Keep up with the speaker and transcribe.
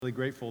Really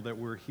grateful that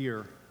we're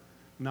here,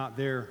 not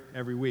there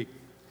every week.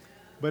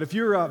 But if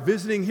you're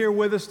visiting here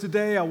with us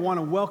today, I want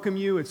to welcome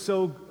you. It's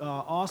so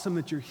awesome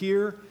that you're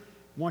here.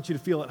 I want you to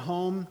feel at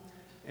home,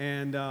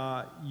 and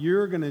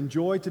you're going to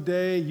enjoy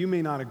today. You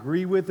may not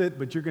agree with it,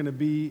 but you're going to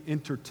be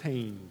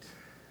entertained.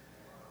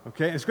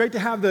 Okay, it's great to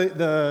have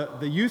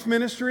the youth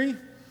ministry,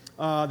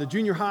 the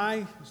junior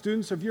high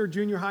students. If you're a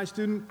junior high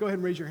student, go ahead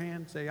and raise your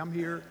hand. Say, I'm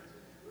here.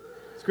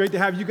 It's great to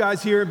have you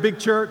guys here at Big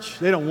Church.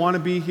 They don't want to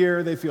be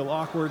here. They feel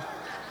awkward.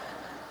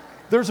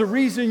 There's a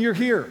reason you're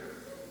here.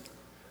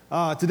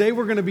 Today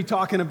we're going to be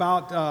talking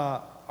about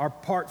our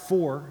part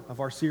 4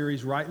 of our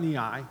series, Right in the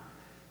Eye.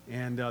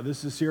 And this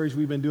is a series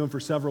we've been doing for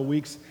several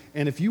weeks.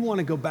 And if you want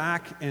to go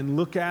back and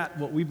look at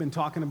what we've been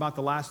talking about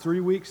the last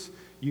 3 weeks,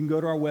 you can go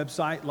to our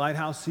website,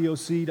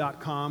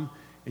 lighthousecoc.com,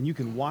 and you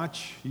can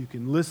watch, you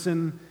can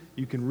listen,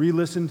 you can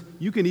re-listen.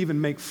 You can even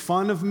make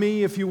fun of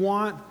me if you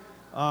want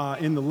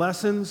in the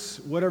lessons,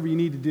 whatever you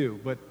need to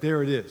do. But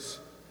there it is.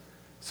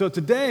 So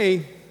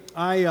today,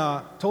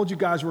 I told you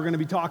guys we're going to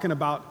be talking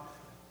about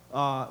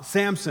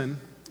Samson.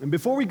 And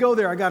before we go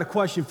there, I got a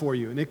question for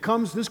you. And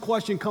this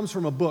question comes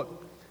from a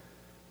book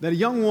that a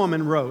young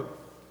woman wrote.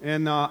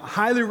 And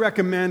highly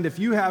recommend if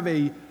you have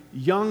a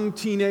young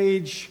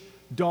teenage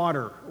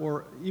daughter,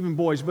 or even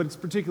boys, but it's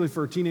particularly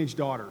for teenage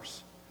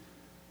daughters.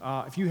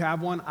 If you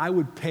have one, I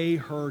would pay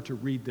her to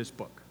read this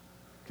book.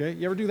 Okay?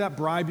 You ever do that?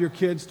 Bribe your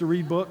kids to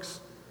read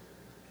books?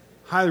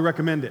 Highly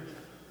recommend it.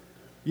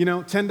 You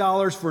know,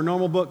 $10 for a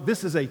normal book.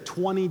 This is a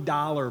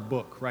 $20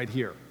 book right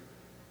here,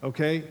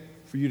 okay,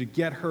 for you to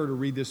get her to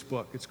read this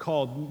book. It's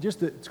called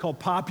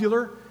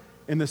Popular,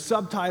 and the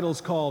subtitle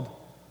is called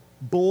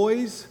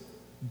Boys,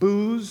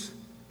 Booze,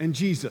 and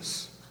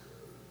Jesus.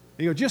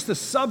 And, just the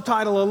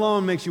subtitle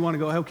alone makes you want to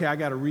go, okay, I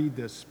got to read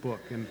this book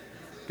and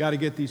got to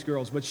get these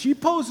girls. But she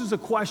poses a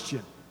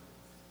question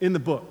in the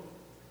book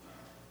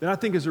that I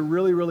think is a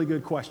really, really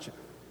good question.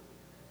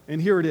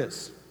 And here it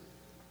is.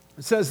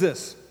 It says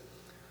this.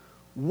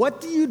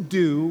 What do you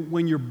do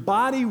when your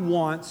body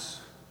wants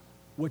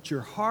what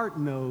your heart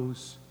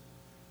knows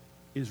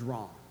is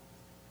wrong?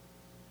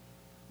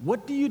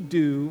 What do you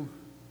do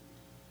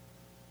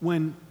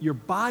when your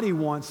body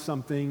wants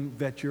something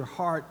that your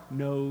heart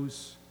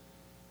knows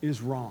is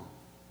wrong?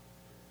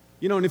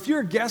 And if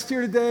you're a guest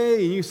here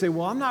today and you say,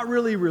 well, I'm not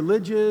really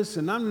religious,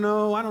 and I don't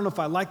know if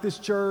I like this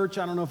church,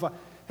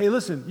 hey,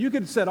 listen, you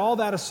could set all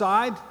that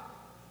aside,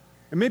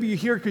 and maybe you're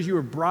here because you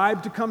were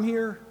bribed to come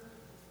here.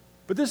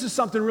 But this is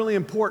something really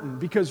important,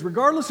 because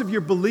regardless of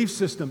your belief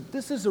system,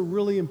 this is a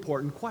really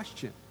important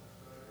question.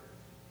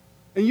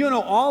 And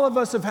all of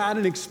us have had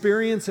an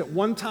experience at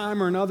one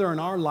time or another in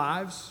our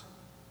lives,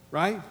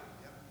 right?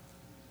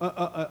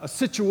 A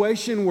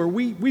situation where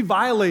we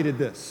violated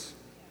this.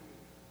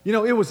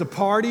 It was a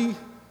party,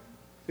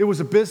 it was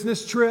a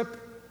business trip,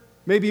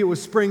 maybe it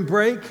was spring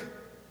break,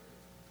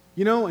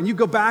 and you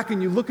go back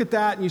and you look at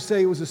that and you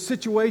say it was a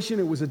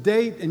situation, it was a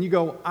date, and you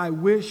go, I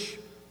wish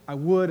I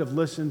would have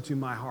listened to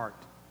my heart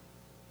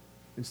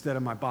instead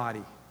of my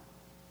body.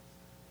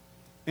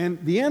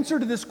 And the answer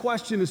to this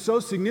question is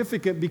so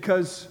significant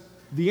because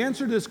the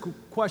answer to this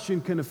question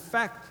can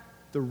affect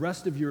the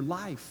rest of your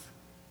life.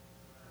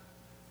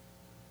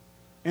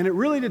 And it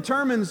really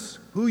determines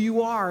who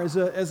you are as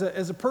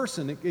a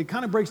person. It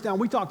kind of breaks down,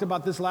 we talked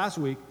about this last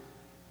week,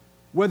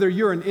 whether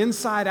you're an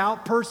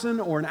inside-out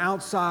person or an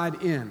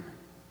outside-in.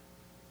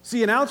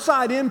 See, an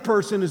outside-in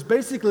person is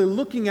basically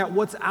looking at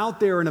what's out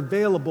there and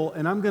available,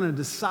 and I'm going to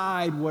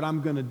decide what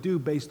I'm going to do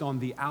based on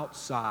the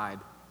outside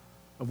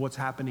of what's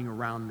happening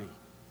around me.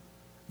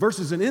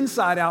 Versus an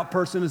inside-out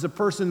person is a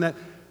person that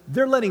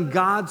they're letting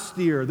God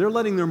steer, they're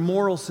letting their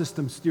moral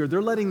system steer, they're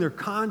letting their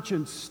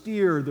conscience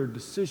steer their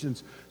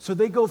decisions. So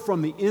they go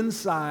from the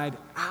inside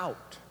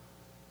out,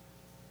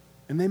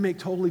 and they make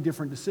totally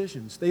different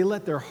decisions. They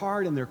let their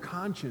heart and their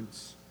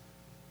conscience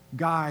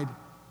guide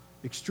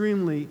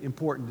extremely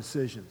important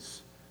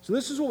decisions. So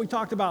this is what we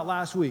talked about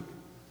last week.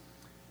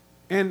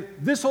 And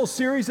this whole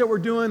series that we're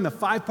doing, the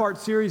 5-part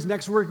series,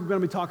 next week we're going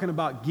to be talking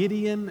about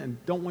Gideon,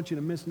 and don't want you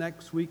to miss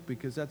next week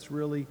because that's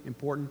really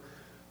important.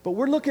 But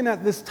we're looking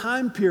at this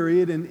time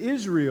period in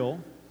Israel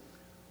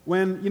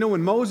when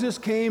Moses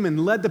came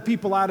and led the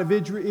people out of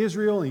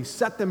Israel and he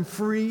set them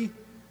free,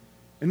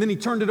 and then he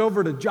turned it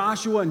over to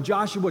Joshua, and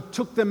Joshua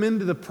took them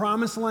into the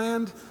promised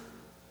land.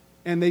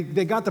 And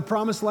they got the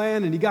promised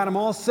land, and he got them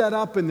all set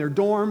up in their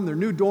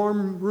new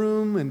dorm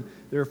room, and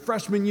their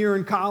freshman year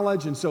in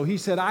college. And so he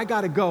said, I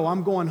got to go.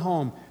 I'm going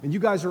home. And you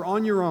guys are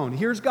on your own.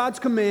 Here's God's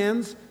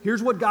commands.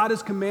 Here's what God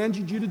has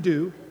commanded you to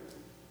do.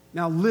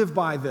 Now live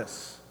by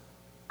this.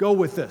 Go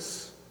with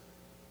this.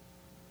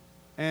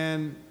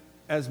 And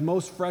as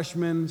most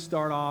freshmen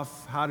start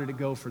off, how did it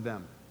go for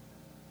them?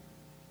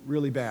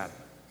 Really bad.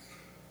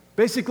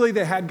 Basically,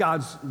 they had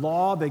God's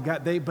law,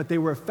 but they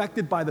were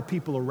affected by the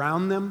people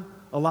around them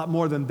a lot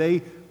more than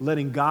they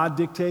letting God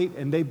dictate,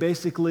 and they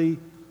basically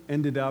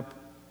ended up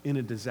in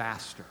a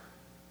disaster.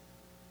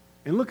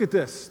 And look at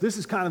this. This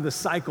is kind of the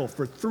cycle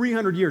for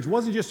 300 years. It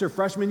wasn't just their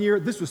freshman year.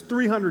 This was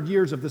 300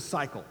 years of this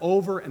cycle,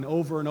 over and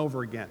over and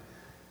over again.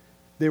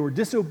 They were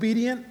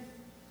disobedient,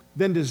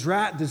 then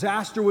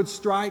disaster would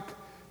strike,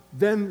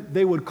 then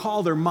they would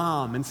call their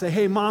mom and say,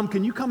 hey, Mom,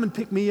 can you come and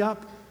pick me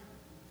up?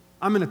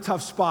 I'm in a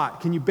tough spot.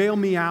 Can you bail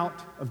me out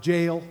of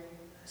jail?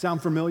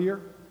 Sound familiar?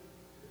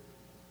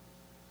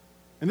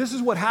 And this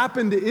is what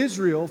happened to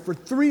Israel for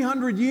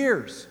 300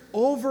 years,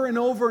 over and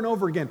over and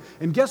over again.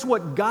 And guess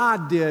what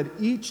God did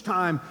each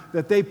time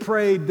that they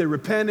prayed, they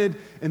repented,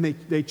 and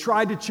they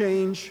tried to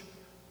change,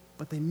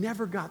 but they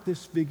never got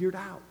this figured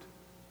out.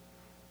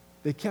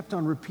 They kept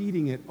on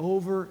repeating it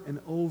over and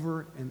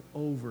over and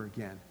over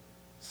again.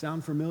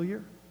 Sound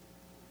familiar?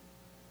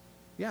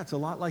 Yeah, it's a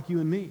lot like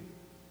you and me.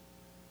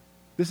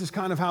 This is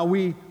kind of how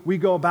we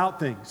go about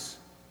things.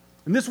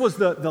 And this was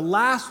the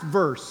last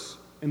verse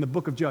in the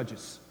book of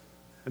Judges.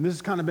 And this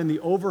has kind of been the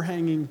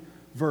overhanging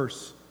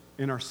verse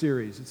in our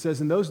series. It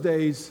says, in those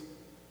days,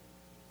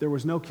 there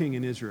was no king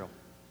in Israel.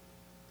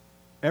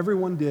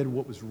 Everyone did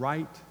what was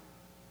right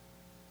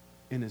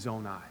in his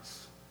own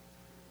eyes.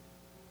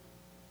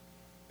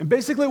 And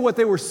basically what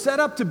they were set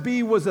up to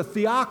be was a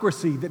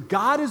theocracy, that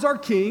God is our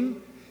king.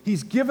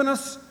 He's given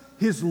us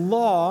his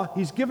law.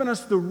 He's given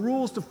us the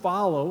rules to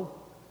follow.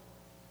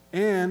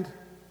 And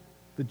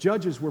the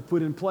judges were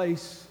put in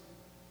place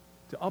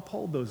to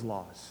uphold those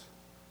laws.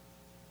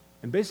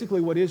 And basically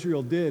what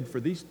Israel did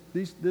for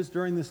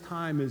during this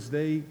time is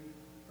they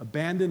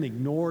abandoned,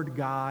 ignored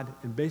God,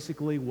 and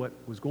basically what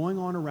was going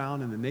on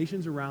around and the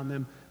nations around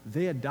them,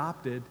 they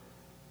adopted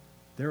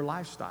their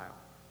lifestyle.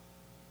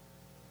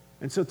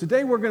 And so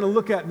today we're going to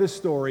look at this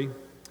story,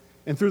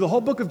 and through the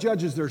whole book of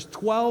Judges, there's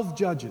 12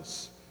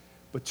 judges.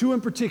 But two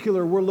in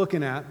particular we're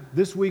looking at.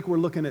 This week we're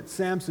looking at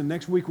Samson.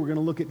 Next week we're going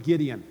to look at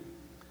Gideon.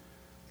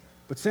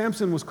 But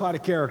Samson was quite a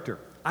character.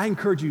 I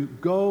encourage you,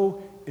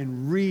 go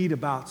and read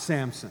about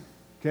Samson.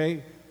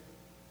 Okay?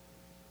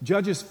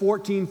 Judges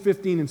 14,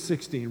 15, and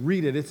 16.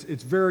 Read it.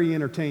 It's very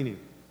entertaining.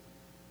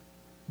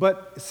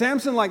 But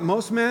Samson, like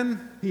most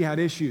men, he had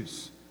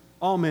issues.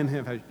 All men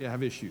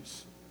have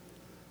issues.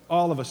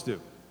 All of us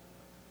do.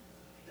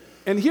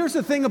 And here's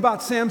the thing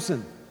about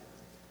Samson.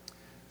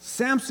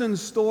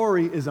 Samson's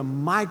story is a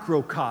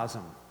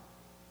microcosm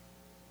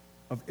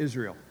of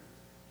Israel.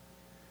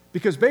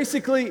 Because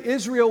basically,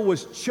 Israel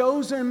was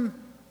chosen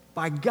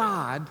by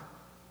God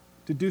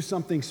to do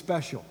something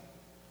special.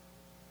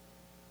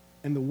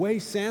 And the way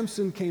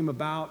Samson came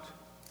about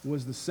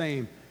was the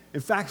same.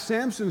 In fact,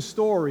 Samson's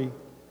story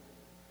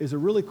is a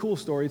really cool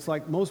story. It's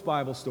like most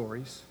Bible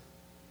stories.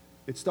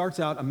 It starts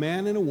out, a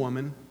man and a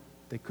woman,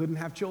 they couldn't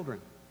have children.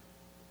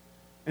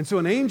 And so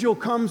an angel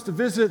comes to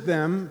visit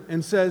them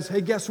and says,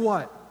 hey, guess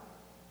what?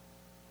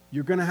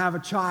 You're going to have a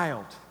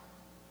child.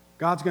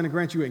 God's going to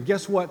grant you it. And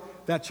guess what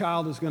that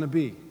child is going to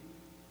be?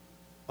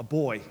 A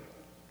boy.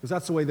 Because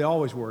that's the way they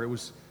always were. It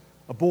was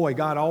a boy.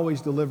 God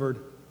always delivered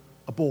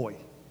a boy.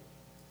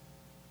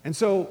 And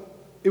so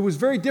it was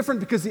very different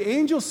because the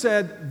angel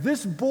said,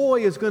 this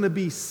boy is going to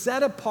be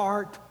set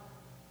apart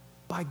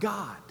by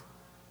God.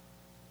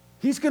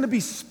 He's going to be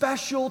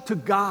special to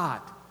God.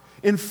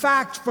 In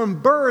fact, from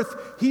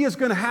birth, he is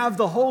going to have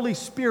the Holy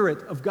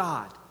Spirit of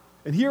God.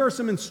 And here are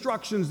some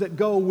instructions that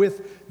go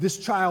with this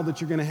child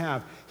that you're going to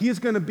have. He is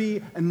going to be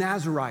a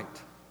Nazirite.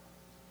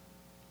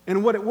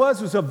 And what it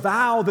was a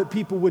vow that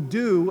people would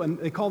do, and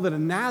they called it a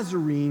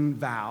Nazarene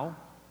vow.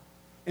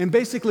 And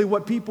basically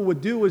what people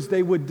would do is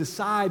they would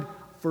decide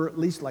for at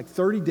least like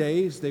 30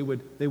 days, they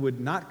would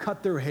not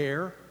cut their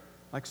hair,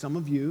 like some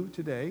of you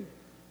today,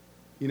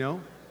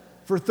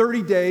 for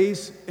 30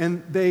 days,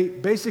 and they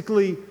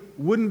basically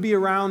wouldn't be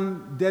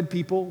around dead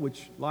people,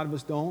 which a lot of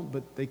us don't,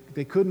 but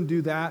they couldn't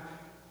do that.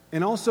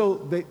 And also,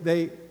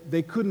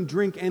 they couldn't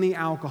drink any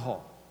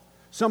alcohol.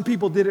 Some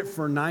people did it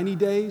for 90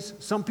 days.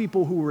 Some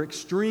people who were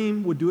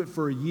extreme would do it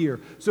for a year.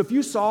 So if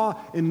you saw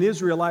an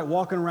Israelite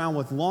walking around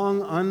with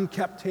long,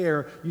 unkept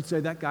hair, you'd say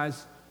that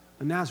guy's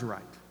a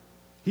Nazirite.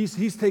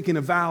 He's taking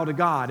a vow to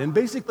God. And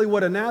basically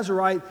what a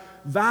Nazirite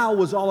vow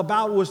was all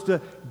about was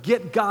to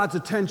get God's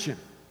attention.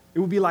 It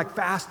would be like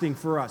fasting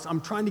for us.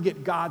 I'm trying to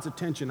get God's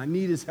attention. I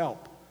need his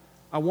help.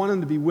 I want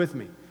him to be with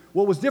me.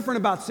 What was different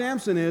about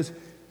Samson is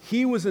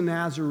he was a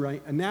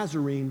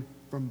Nazarene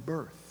from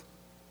birth.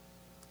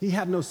 He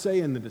had no say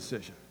in the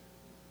decision.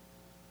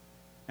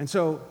 And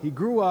so he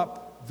grew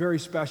up very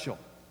special.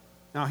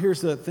 Now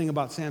here's the thing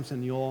about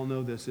Samson, you all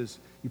know this, is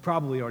you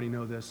probably already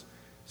know this.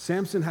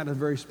 Samson had a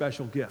very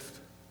special gift.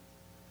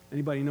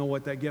 Anybody know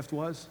what that gift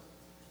was?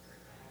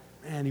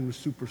 Man, he was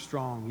super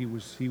strong. He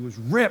was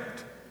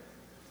ripped.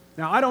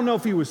 Now, I don't know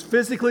if he was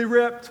physically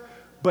ripped,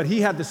 but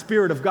he had the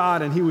Spirit of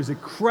God, and he was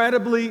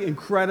incredibly,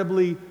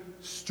 incredibly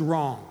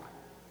strong.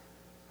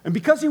 And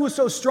because he was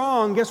so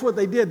strong, guess what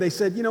they did? They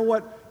said, you know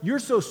what? You're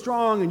so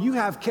strong and you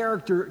have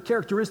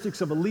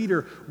characteristics of a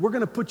leader. We're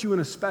going to put you in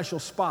a special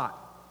spot.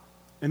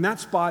 And that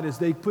spot is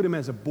they put him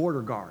as a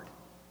border guard.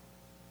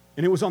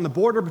 And it was on the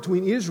border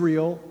between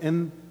Israel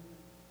and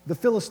the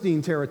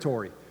Philistine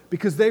territory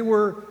because they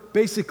were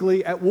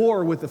basically at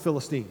war with the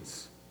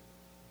Philistines.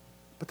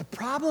 But the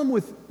problem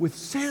with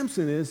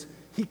Samson is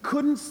he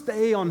couldn't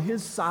stay on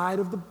his side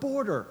of the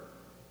border.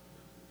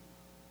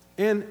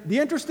 And the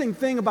interesting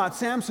thing about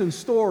Samson's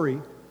story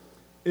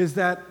is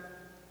that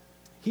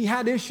he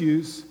had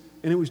issues,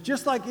 and it was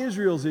just like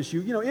Israel's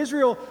issue. You know,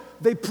 Israel,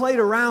 they played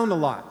around a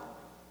lot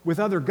with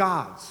other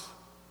gods.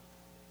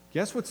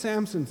 Guess what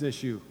Samson's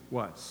issue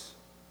was?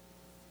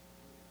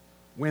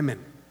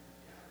 Women.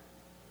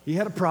 He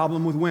had a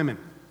problem with women.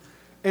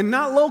 And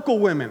not local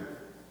women,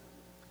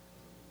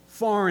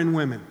 foreign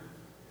women.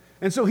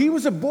 And so he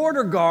was a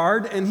border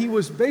guard, and he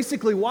was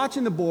basically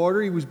watching the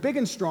border. He was big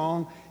and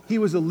strong. He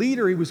was a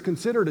leader. He was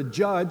considered a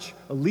judge,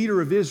 a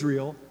leader of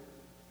Israel.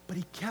 But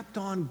he kept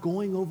on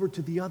going over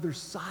to the other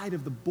side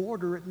of the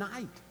border at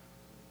night.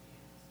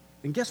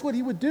 And guess what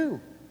he would do?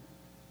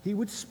 He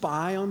would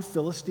spy on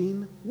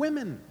Philistine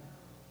women.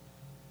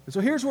 And so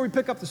here's where we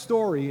pick up the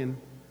story in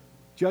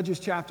Judges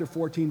chapter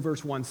 14,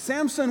 verse 1.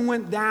 Samson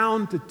went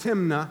down to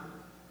Timnah,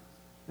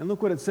 and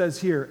look what it says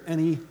here. And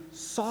he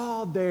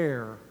saw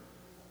there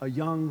a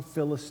young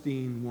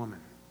Philistine woman.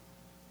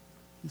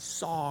 He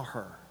saw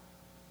her.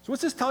 So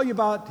what's this tell you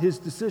about his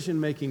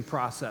decision-making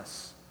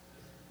process?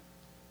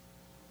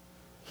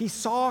 He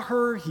saw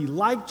her, he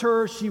liked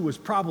her, she was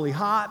probably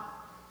hot,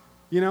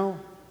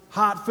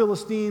 hot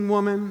Philistine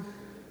woman,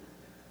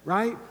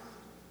 right?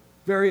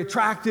 Very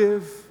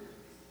attractive.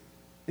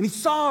 And he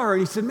saw her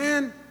and he said,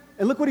 man,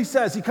 and look what he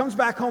says. He comes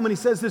back home and he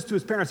says this to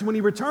his parents. And when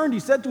he returned, he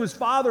said to his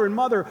father and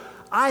mother,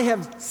 I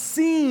have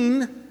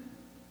seen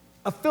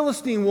a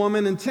Philistine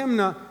woman in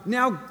Timnah.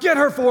 Now get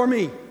her for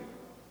me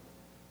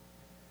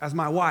as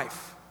my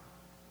wife.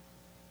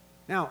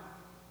 Now,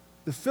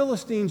 the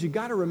Philistines, you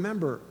got to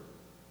remember,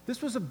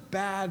 this was a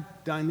bad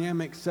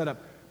dynamic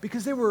setup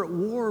because they were at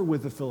war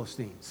with the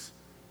Philistines.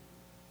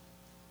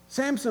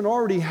 Samson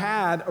already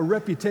had a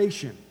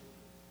reputation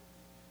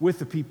with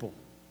the people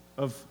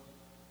of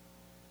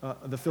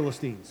the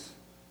Philistines.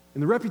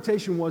 And the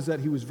reputation was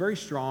that he was very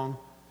strong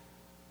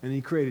and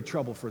he created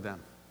trouble for them.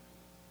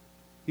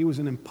 He was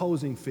an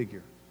imposing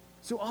figure.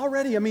 So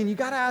already, you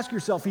got to ask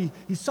yourself,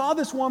 he saw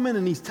this woman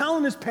and he's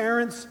telling his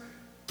parents,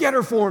 get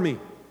her for me.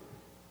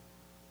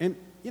 And,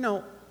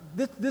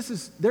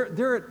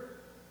 they're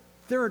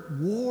at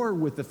war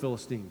with the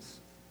Philistines.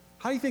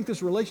 How do you think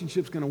this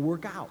relationship's going to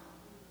work out?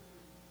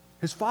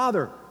 His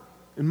father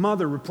and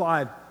mother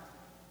replied,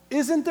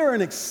 isn't there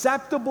an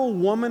acceptable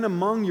woman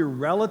among your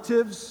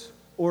relatives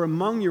or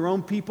among your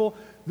own people?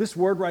 This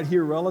word right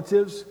here,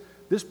 relatives,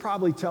 this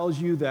probably tells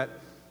you that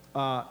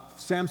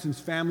Samson's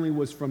family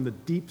was from the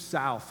deep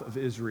south of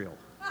Israel.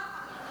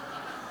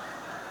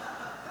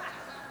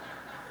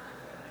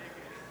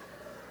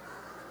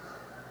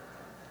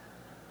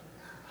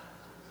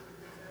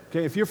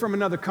 Okay, if you're from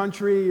another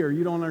country or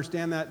you don't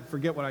understand that,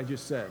 forget what I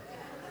just said.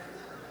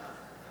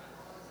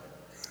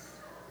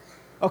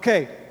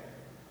 Okay,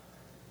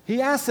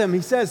 he asks them,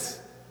 he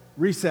says,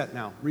 reset.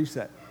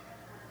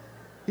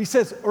 He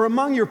says, or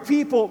among your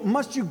people,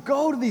 must you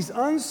go to these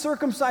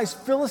uncircumcised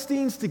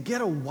Philistines to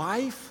get a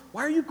wife?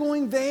 Why are you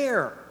going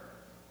there?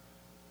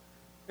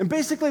 And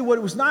basically it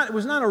was not a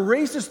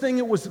racist thing,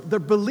 it was their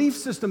belief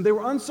system. They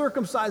were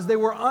uncircumcised, they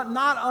were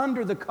not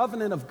under the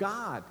covenant of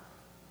God.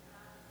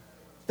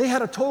 They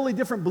had a totally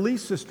different belief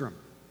system.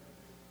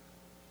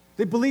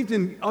 They believed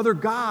in other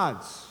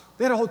gods.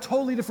 They had a whole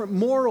totally different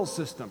moral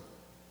system.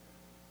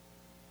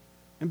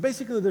 And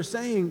basically they're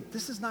saying,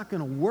 this is not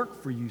going to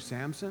work for you,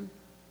 Samson.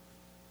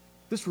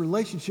 This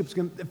relationship's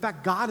going to, in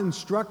fact, God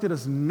instructed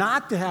us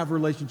not to have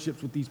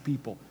relationships with these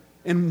people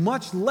and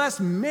much less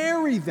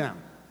marry them.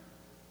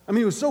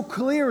 It was so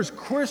clear, it's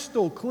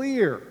crystal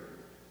clear.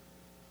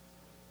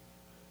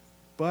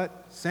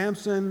 But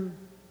Samson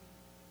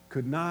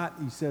could not,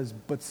 he says,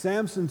 but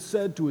Samson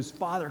said to his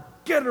father,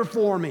 get her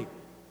for me.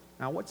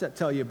 Now, what's that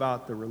tell you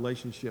about the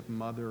relationship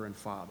mother and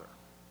father?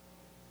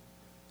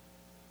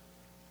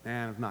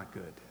 Man, it's not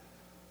good.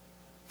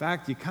 In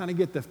fact, you kind of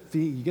get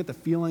the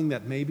feeling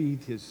that maybe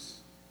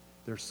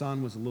their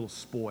son was a little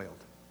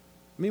spoiled.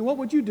 What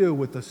would you do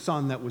with a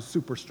son that was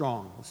super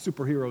strong,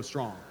 superhero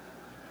strong?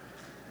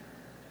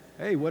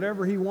 Hey,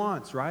 whatever he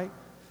wants, right?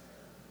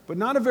 But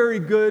not a very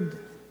good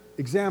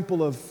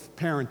example of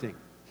parenting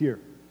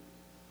here.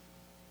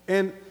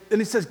 And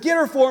he says, get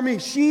her for me.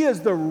 She is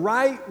the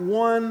right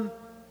one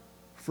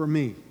for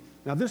me.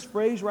 Now, this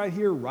phrase right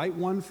here, right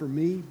one for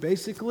me,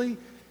 basically,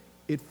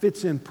 it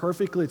fits in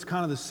perfectly. It's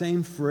kind of the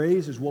same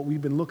phrase as what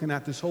we've been looking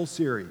at this whole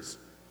series.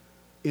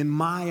 In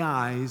my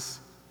eyes,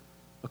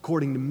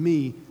 according to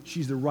me,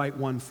 she's the right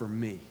one for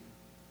me.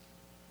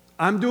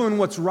 I'm doing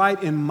what's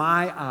right in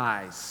my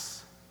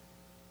eyes,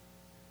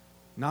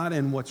 not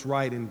in what's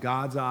right in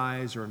God's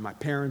eyes or in my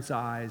parents'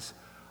 eyes.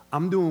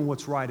 I'm doing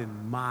what's right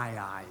in my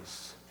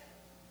eyes.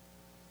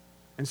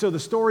 And so the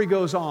story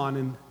goes on,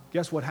 and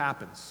guess what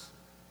happens?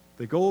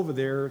 They go over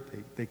there,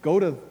 they go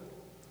to,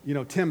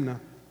 Timnah,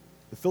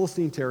 the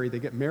Philistine territory, they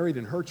get married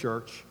in her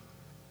church.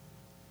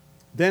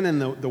 Then in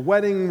the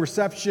wedding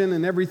reception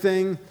and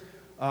everything,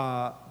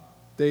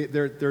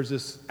 there's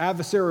this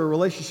adversarial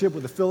relationship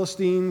with the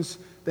Philistines.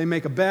 They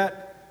make a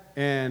bet,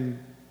 and,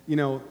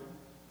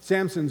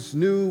 Samson's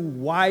new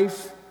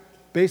wife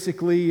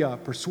basically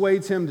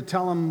persuades him to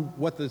tell him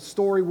what the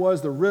story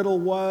was, the riddle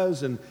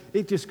was, and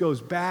it just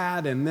goes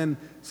bad, and then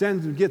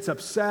Samson gets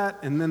upset,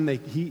 and then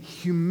he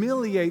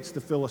humiliates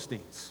the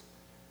Philistines,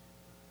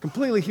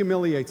 completely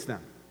humiliates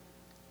them,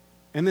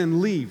 and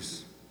then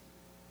leaves.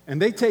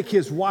 And they take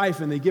his wife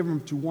and they give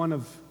him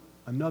to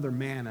another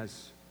man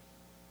as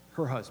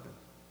her husband,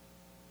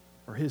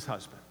 or his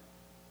husband.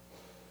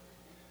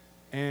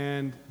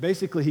 And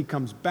basically he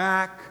comes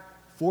back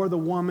for the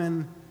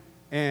woman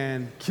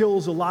and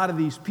kills a lot of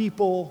these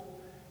people,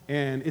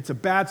 and it's a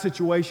bad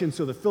situation.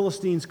 So the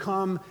Philistines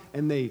come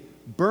and they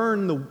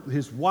burn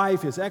his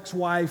wife, his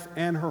ex-wife,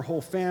 and her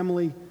whole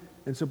family.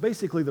 And so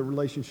basically the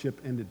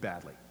relationship ended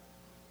badly.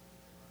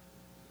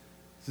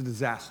 It's a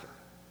disaster.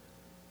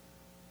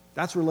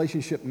 That's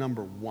relationship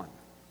number one.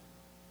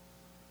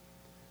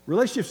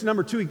 Relationship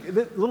number two, a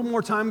little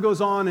more time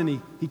goes on,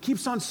 and he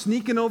keeps on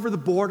sneaking over the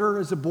border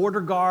as a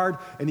border guard,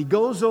 and he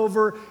goes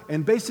over,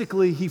 and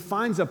basically he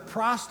finds a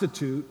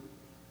prostitute,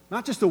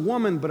 not just a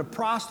woman, but a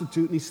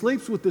prostitute, and he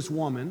sleeps with this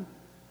woman,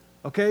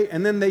 okay?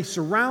 And then they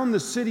surround the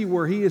city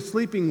where he is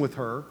sleeping with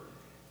her,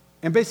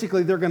 and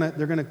basically they're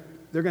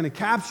gonna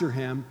capture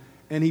him,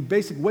 and he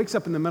basically wakes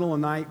up in the middle of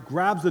the night,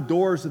 grabs the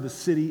doors of the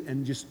city,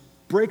 and just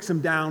breaks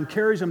him down,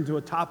 carries him to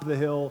the top of the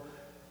hill,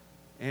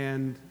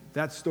 and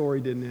that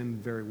story didn't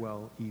end very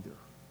well either.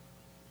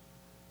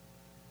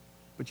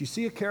 But you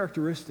see a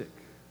characteristic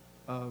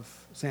of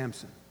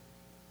Samson.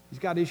 He's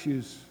got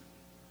issues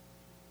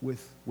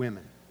with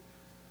women.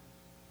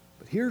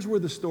 But here's where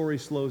the story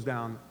slows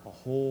down a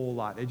whole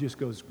lot. It just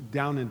goes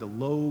down into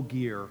low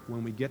gear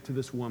when we get to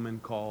this woman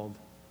called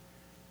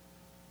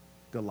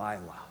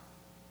Delilah.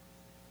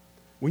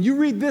 When you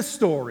read this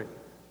story,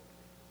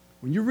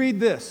 when you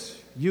read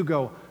this, you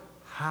go,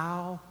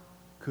 how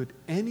could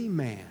any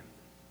man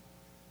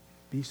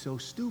be so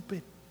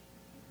stupid?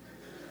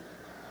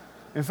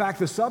 In fact,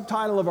 the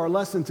subtitle of our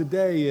lesson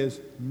today is,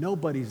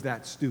 Nobody's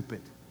That Stupid.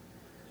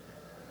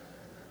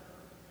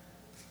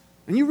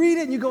 And you read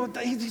it and you go,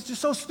 he's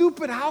just so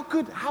stupid. How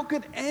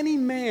could any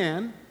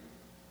man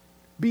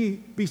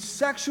be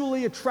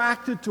sexually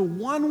attracted to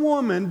one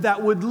woman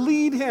that would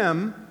lead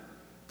him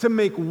to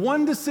make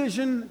one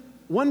decision,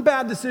 one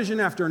bad decision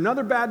after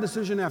another bad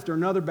decision after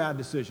another bad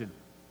decision?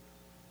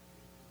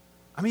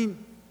 I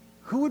mean,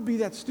 who would be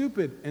that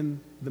stupid? And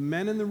the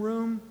men in the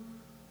room,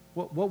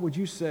 what would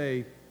you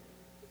say?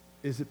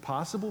 Is it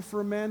possible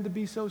for a man to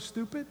be so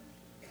stupid?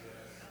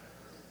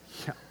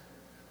 Yeah.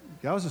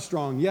 That was a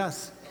strong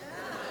yes.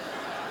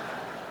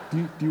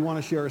 Do you want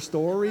to share a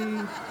story?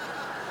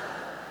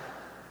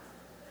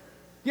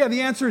 Yeah,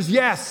 the answer is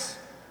yes.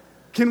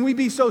 Can we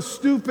be so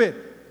stupid?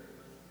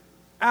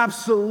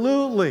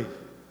 Absolutely.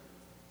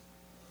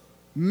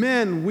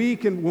 Men,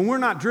 when we're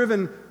not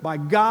driven by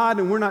God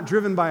and we're not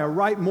driven by a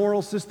right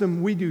moral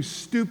system, we do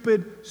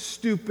stupid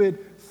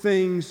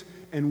things,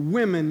 and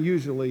women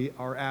usually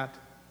are at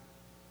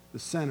the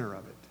center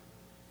of it.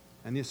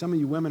 And some of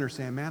you women are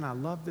saying, man, I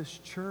love this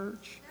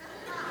church.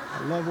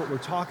 I love what we're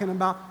talking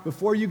about.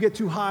 Before you get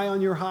too high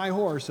on your high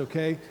horse,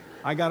 okay,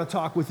 I got to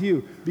talk with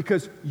you,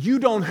 because you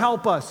don't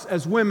help us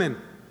as women.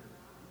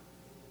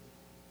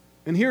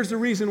 And here's the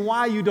reason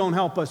why you don't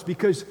help us,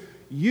 because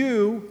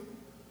you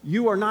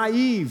are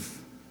naive.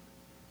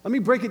 Let me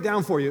break it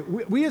down for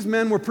you. We as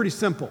men, we're pretty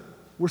simple.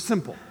 We're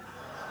simple.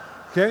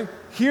 Okay?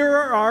 Here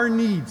are our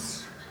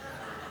needs.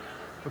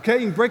 Okay,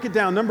 you can break it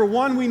down. Number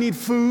one, we need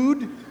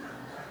food.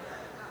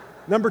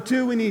 Number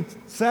two, we need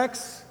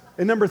sex.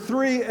 And number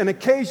three, an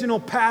occasional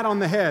pat on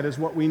the head is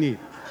what we need.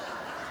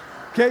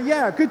 Okay,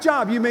 yeah, good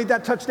job. You made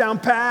that touchdown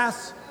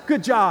pass.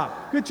 Good job.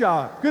 Good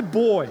job. Good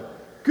boy.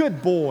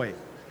 Good boy.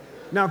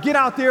 Now get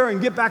out there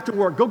and get back to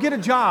work. Go get a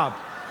job.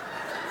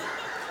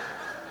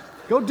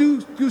 Go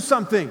do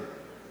something.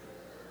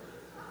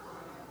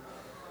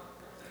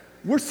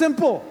 We're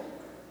simple.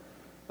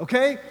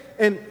 Okay?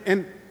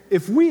 And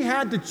if we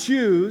had to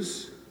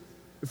choose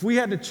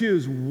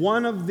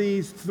one of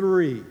these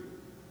three,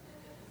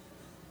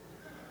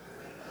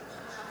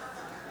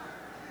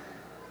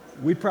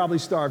 we'd probably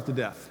starve to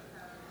death.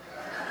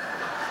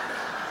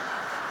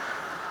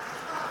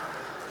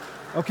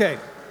 Okay.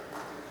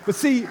 But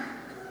see,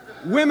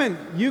 women,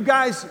 you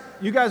guys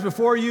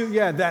before you,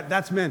 yeah,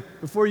 that's men.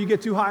 Before you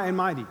get too high and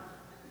mighty,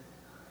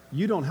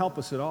 you don't help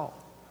us at all.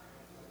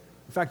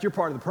 In fact, you're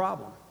part of the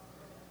problem.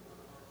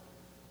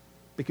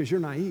 Because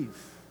you're naive.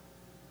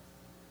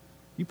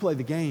 You play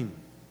the game.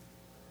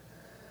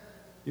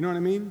 You know what I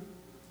mean?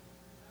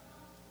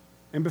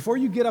 And before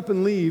you get up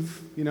and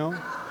leave,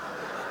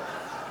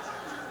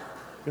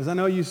 because I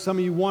know some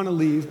of you want to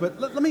leave, but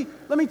let me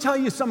tell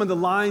you some of the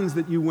lines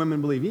that you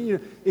women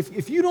believe.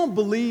 If you don't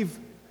believe,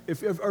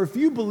 if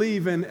you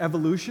believe in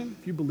evolution,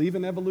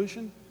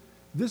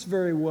 this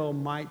very well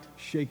might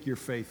shake your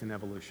faith in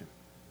evolution.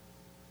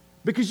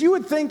 Because you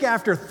would think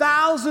after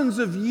thousands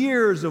of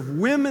years of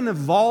women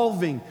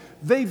evolving,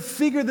 they'd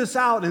figure this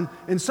out,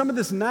 and some of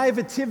this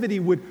naivety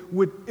would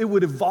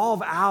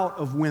evolve out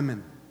of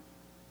women.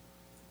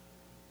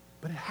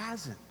 But it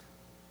hasn't.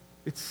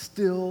 It's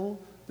still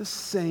the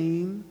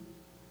same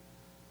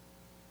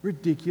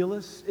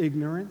ridiculous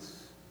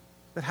ignorance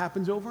that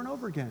happens over and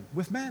over again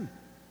with men.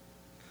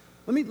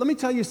 Let me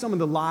tell you some of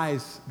the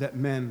lies that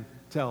men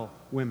tell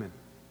women,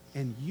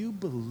 and you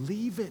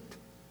believe it.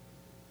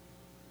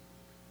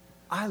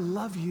 I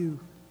love you.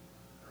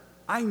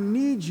 I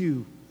need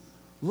you.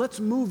 Let's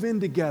move in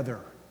together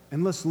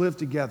and let's live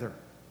together.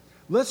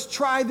 Let's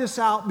try this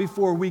out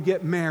before we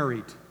get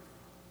married.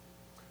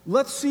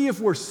 Let's see if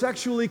we're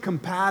sexually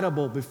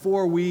compatible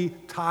before we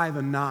tie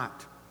the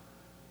knot.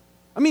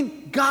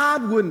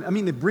 God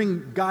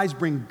wouldn't, guys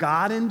bring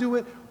God into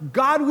it.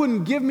 God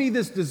wouldn't give me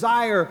this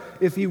desire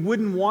if he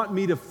wouldn't want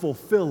me to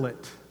fulfill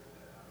it.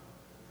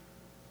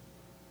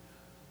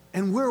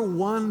 And we're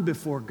one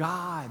before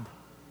God.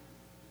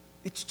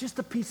 It's just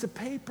a piece of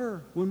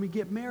paper when we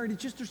get married.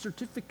 It's just a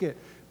certificate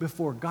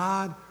before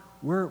God.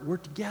 We're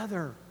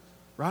together,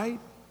 right?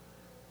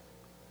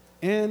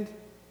 And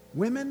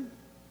women,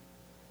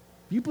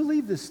 you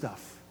believe this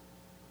stuff.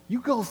 You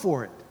go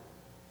for it.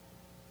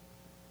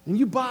 And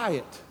you buy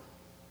it.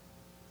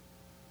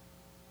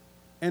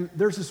 And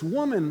there's this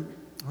woman,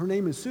 her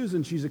name is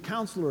Susan. She's a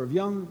counselor of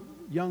young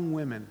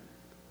women.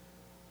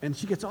 And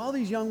she gets all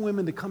these young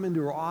women to come into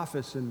her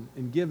office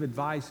and give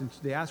advice, and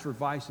they ask for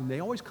advice, and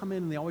they always come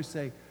in and they always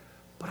say,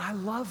 but I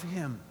love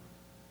him.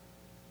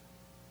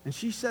 And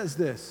she says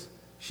this.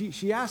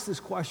 She asks this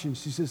question.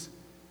 She says,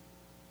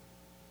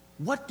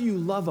 what do you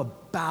love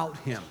about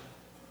him?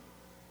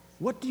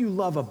 What do you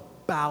love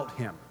about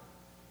him?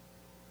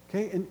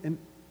 Okay, and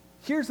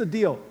here's the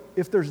deal.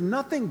 If there's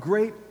nothing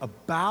great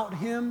about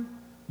him,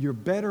 you're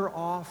better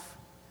off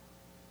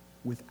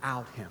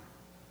without him.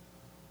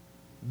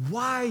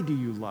 Why do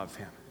you love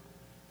him?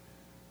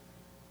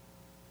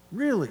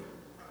 Really?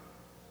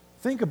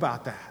 Think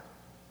about that.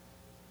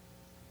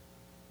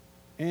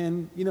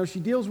 And, she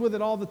deals with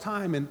it all the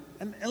time. And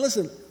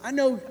listen, I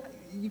know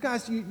you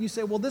guys, you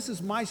say, well, this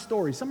is my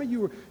story. Some of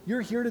you, you're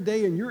here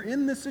today and you're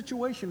in this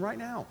situation right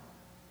now.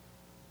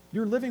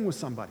 You're living with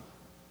somebody,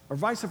 or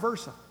vice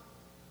versa.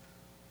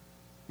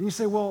 And you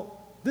say, well,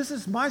 this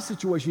is my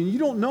situation. You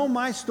don't know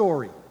my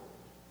story.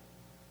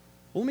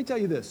 Well, let me tell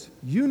you this.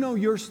 You know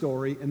your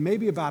story and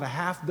maybe about a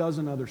half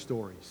dozen other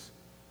stories.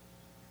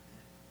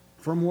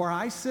 From where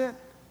I sit,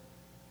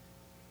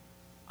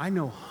 I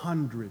know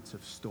hundreds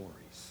of stories.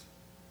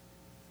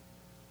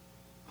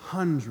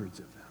 Hundreds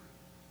of them.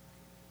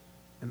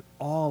 And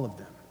all of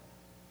them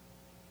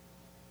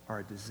are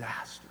a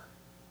disaster.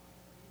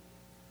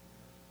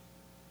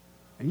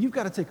 And you've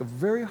got to take a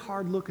very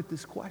hard look at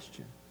this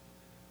question.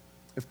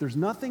 If there's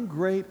nothing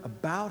great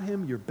about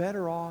him, you're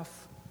better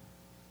off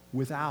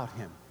without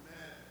him.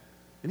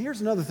 And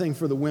here's another thing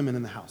for the women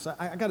in the house.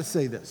 I got to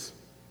say this.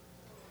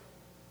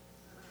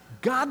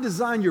 God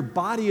designed your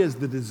body as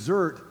the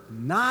dessert,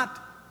 not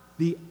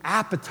the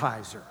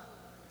appetizer.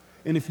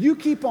 And if you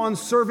keep on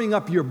serving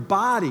up your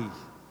body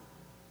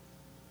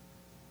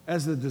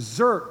as the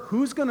dessert,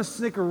 who's going to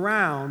stick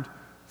around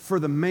for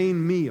the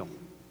main meal?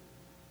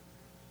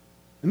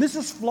 And this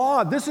is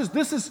flawed. This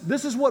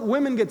is what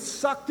women get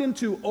sucked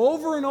into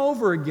over and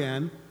over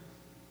again.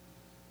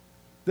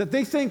 That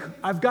they think,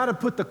 I've got to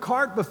put the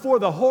cart before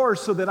the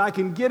horse so that I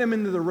can get him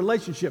into the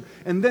relationship.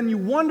 And then you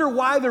wonder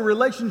why the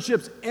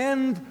relationships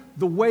end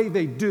the way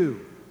they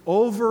do,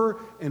 over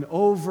and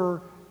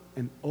over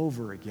and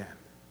over again.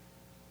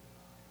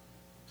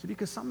 See,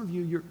 because some of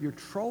you, you're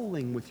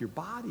trolling with your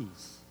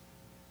bodies.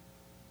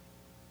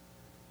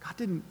 God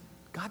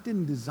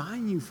didn't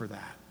design you for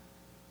that.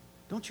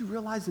 Don't you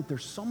realize that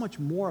there's so much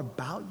more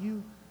about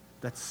you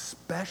that's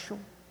special?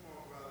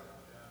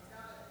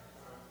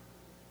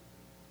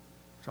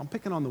 So I'm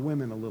picking on the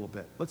women a little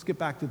bit. Let's get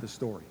back to the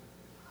story.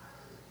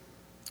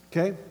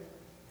 Okay?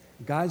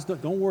 Guys,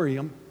 don't worry.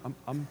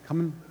 I'm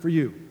coming for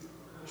you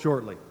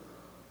shortly.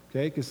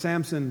 Okay? Because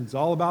Samson's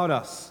all about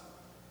us.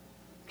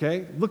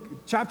 Okay?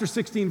 Look, chapter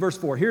 16, verse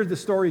 4. Here's the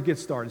story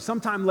gets started.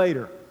 Sometime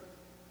later.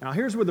 Now,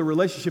 here's where the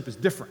relationship is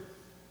different.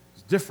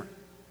 It's different.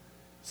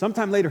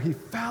 Sometime later, he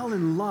fell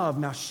in love.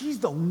 Now, she's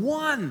the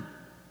one,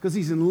 because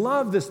he's in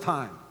love this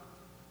time.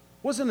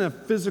 It wasn't a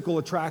physical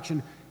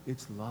attraction.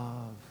 It's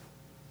love.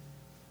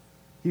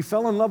 He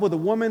fell in love with a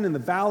woman in the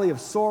valley of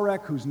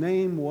Sorek whose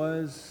name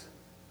was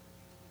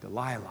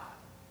Delilah.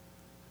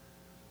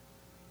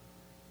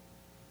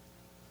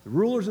 The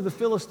rulers of the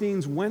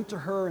Philistines went to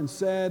her and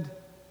said,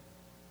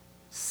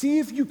 see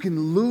if you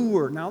can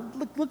lure. Now,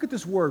 look at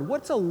this word.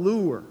 What's a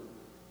lure?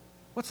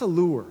 What's a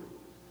lure?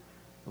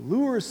 A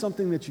lure is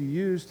something that you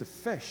use to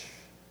fish.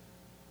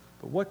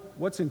 But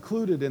what's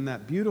included in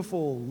that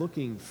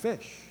beautiful-looking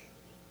fish?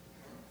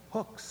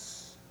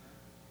 Hooks.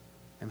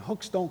 And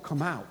hooks don't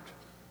come out.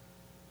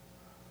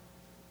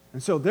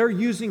 And so they're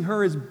using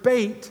her as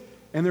bait,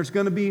 and there's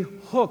going to be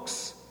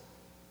hooks.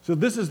 So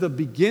this is the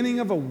beginning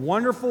of a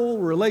wonderful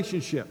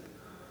relationship.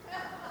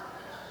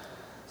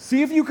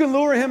 See if you can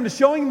lure him to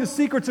showing him the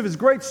secrets of his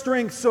great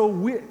strength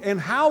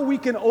and how we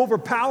can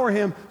overpower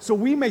him so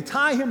we may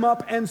tie him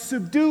up and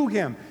subdue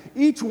him.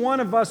 Each one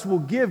of us will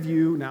give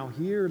you, now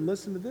here,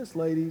 listen to this,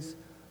 ladies,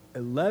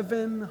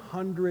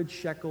 1,100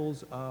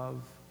 shekels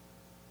of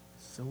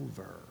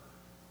silver.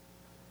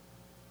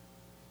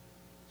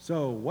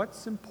 So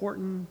what's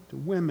important to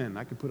women?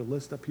 I could put a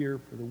list up here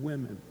for the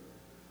women.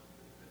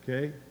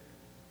 Okay?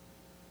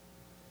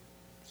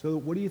 So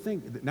what do you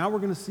think? Now we're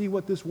going to see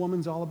what this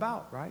woman's all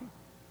about, right?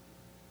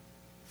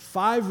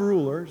 5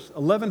 rulers,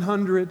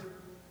 1,100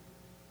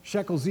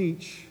 shekels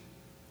each.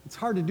 It's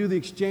hard to do the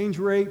exchange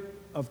rate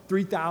of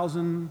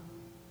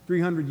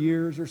 3,300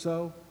 years or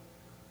so,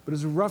 but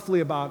it's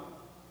roughly about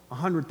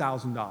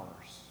 $100,000,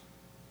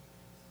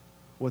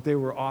 what they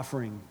were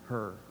offering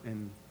her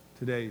in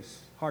today's,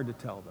 hard to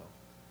tell though.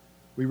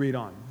 We read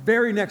on.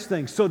 Very next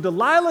thing. So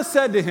Delilah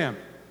said to him,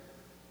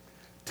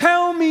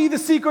 "Tell me the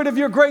secret of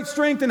your great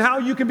strength and how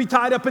you can be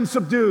tied up and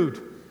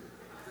subdued."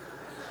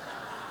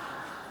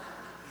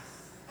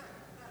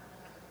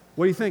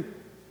 What do you think?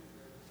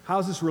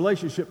 How's this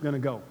relationship going to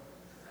go?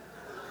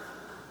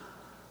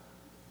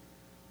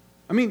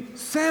 I mean,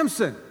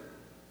 Samson,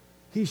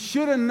 he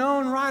should have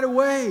known right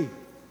away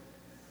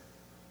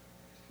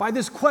by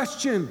this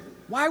question.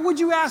 Why would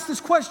you ask this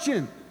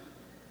question?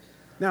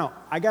 Now,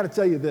 I got to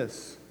tell you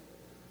this.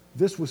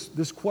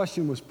 This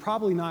question was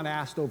probably not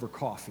asked over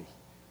coffee.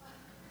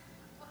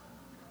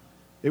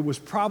 It was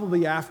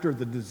probably after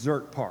the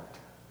dessert part.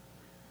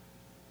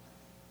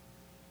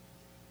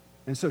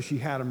 And so she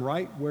had him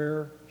right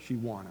where she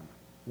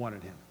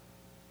wanted him.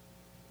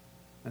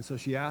 And so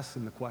she asked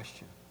him the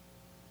question.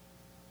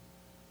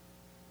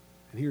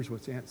 And here's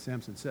what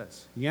Samson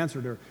says. He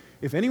answered her,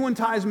 "If anyone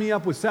ties me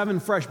up with 7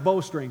 fresh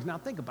bowstrings," now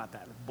think about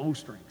that,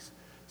 bowstrings.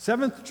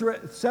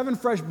 7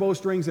 fresh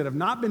bowstrings that have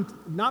not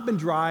been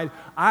dried,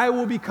 "I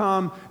will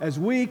become as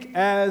weak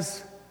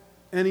as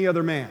any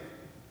other man."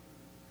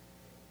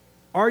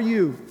 Are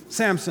you,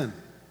 Samson,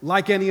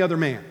 like any other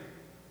man?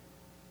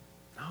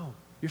 No,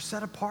 you're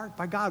set apart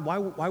by God.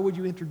 Why would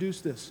you introduce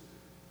this?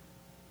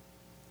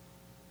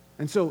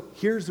 And so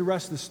here's the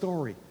rest of the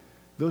story.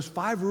 Those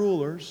 5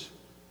 rulers,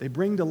 they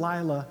bring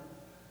Delilah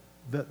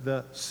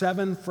the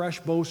 7 fresh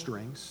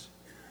bowstrings.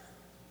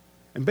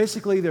 And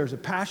basically there's a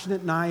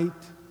passionate night,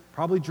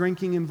 probably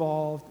drinking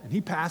involved, and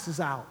he passes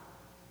out.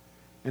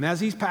 And as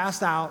he's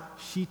passed out,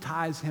 she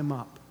ties him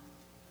up.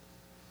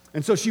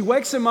 And so she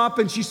wakes him up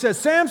and she says,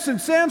 "Samson,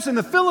 Samson,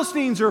 the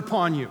Philistines are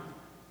upon you."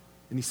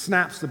 And he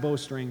snaps the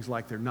bowstrings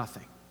like they're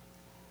nothing.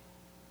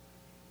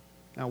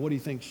 Now, what do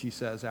you think she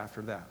says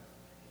after that?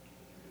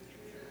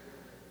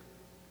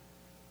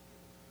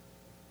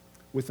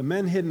 With the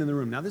men hidden in the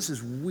room. Now, this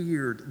is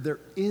weird. They're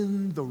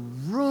in the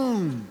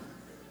room.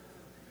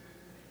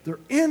 They're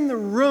in the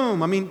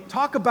room. I mean,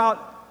 talk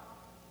about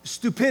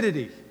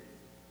stupidity.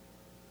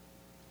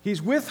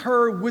 He's with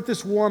her, with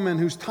this woman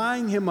who's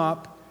tying him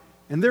up,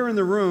 and they're in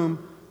the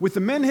room. With the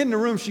men hidden in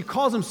the room, she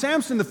calls him,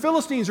 "Samson, the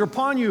Philistines are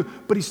upon you."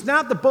 But he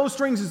snapped the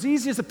bowstrings as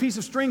easy as a piece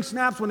of string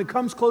snaps when it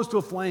comes close to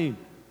a flame.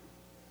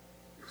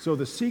 So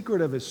the secret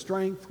of his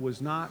strength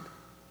was not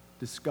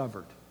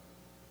discovered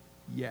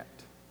yet.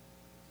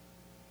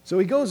 So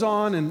he goes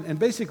on and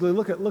basically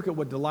look at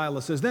what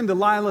Delilah says. Then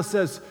Delilah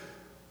says,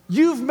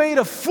 "You've made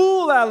a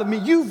fool out of me.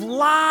 You've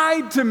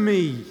lied to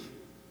me."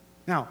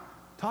 Now,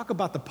 talk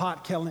about the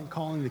pot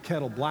calling the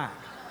kettle black.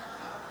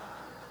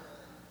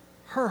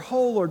 Her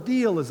whole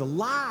ordeal is a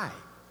lie.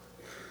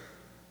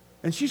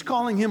 And she's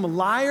calling him a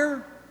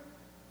liar.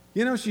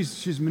 You know,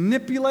 she's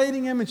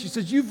manipulating him, and she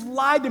says, "You've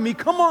lied to me.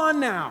 Come on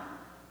now.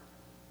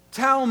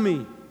 Tell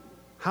me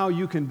how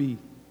you can be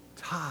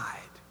tied."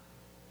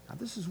 Now,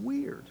 this is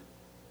weird.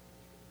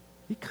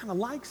 He kind of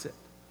likes it.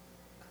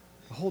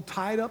 The whole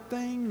tied up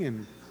thing,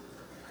 and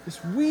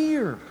it's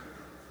weird.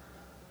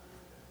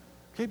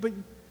 Okay, but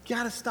you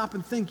got to stop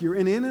and think. You're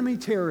in enemy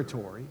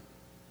territory,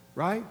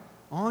 right?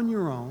 On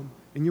your own.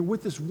 And you're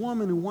with this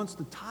woman who wants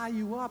to tie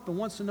you up and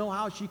wants to know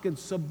how she can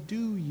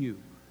subdue you.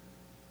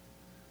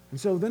 And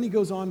so then he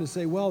goes on to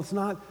say, it's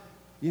not,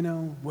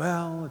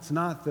 it's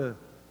not the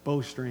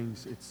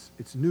bowstrings,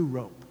 it's new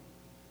rope.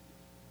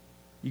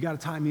 You got to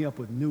tie me up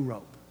with new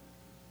rope.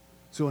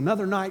 So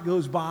another night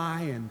goes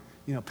by, and,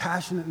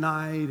 passionate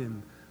night,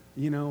 and,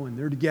 and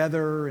they're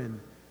together, and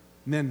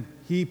then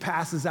he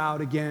passes out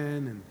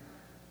again, and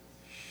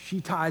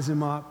she ties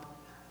him up.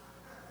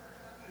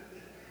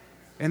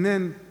 And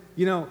then,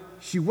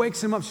 she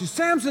wakes him up. She says,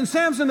 "Samson,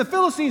 Samson, the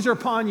Philistines are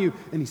upon you."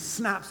 And he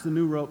snaps the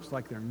new ropes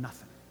like they're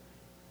nothing.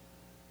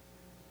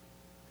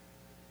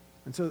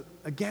 And so,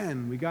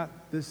 again, we got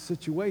this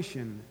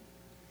situation.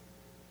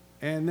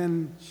 And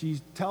then she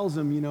tells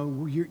him,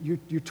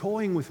 you're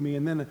toying with me.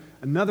 And then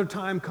another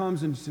time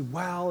comes and she says,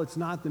 it's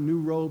not the new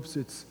ropes.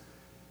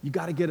 You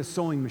got to get a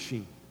sewing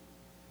machine.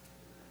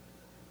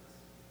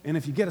 And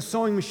if you get a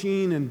sewing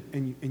machine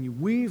and you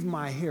weave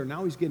my hair,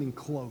 now he's getting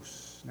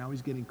close. Now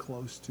he's getting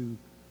close to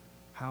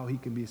how he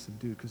can be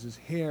subdued, because his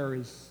hair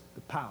is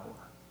the power.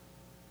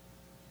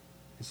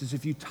 He says,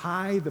 if you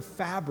tie the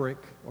fabric,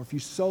 or if you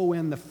sew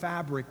in the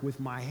fabric with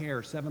my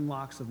hair, 7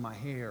 locks of my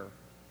hair,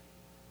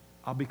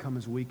 I'll become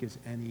as weak as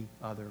any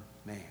other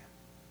man.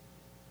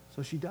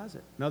 So she does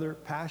it. Another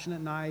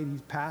passionate night.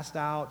 He's passed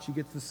out. She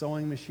gets the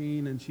sewing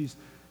machine, and she's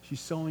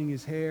sewing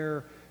his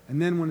hair.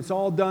 And then when it's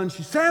all done,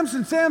 she's,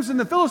 "Samson, Samson,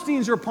 the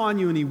Philistines are upon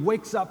you." And he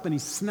wakes up and he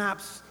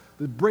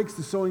breaks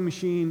the sewing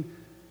machine.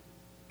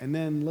 And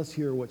then let's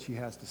hear what she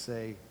has to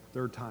say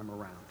third time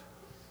around.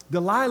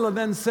 Delilah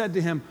then said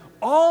to him,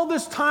 all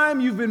this time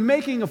you've been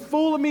making a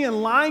fool of me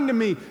and lying to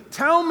me.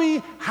 Tell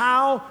me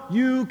how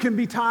you can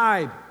be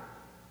tied.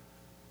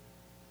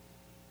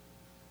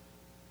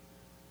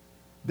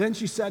 Then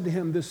she said to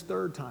him this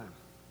third time,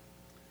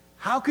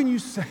 how can you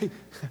say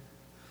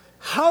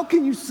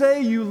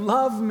you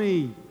love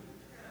me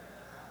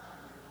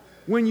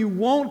when you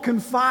won't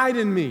confide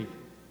in me?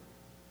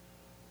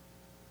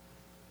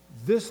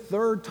 This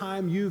third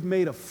time you've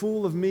made a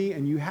fool of me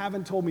and you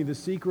haven't told me the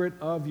secret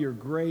of your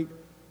great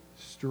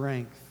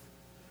strength.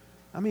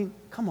 I mean,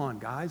 come on,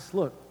 guys,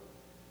 look.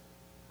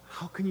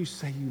 How can you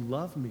say you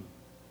love me?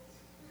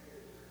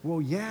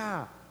 Well,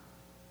 yeah.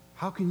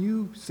 How can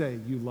you say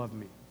you love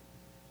me?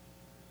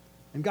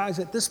 And guys,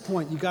 at this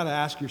point, you got to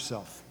ask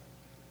yourself,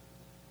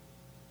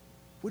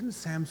 wouldn't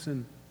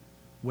Samson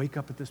wake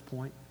up at this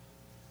point?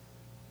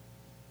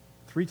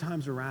 3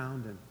 times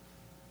around, and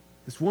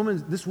this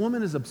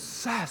woman is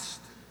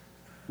obsessed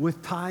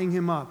with tying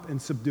him up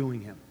and subduing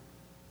him.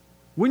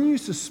 Wouldn't you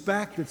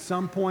suspect at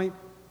some point,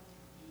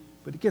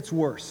 but it gets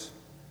worse.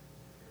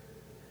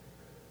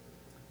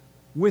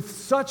 With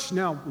such,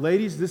 now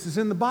ladies, this is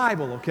in the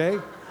Bible, okay?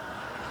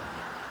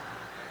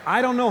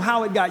 I don't know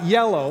how it got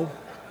yellow,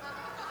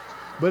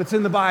 but it's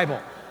in the Bible.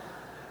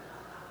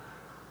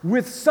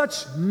 With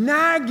such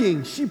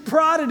nagging, she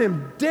prodded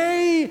him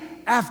day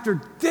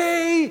after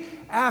day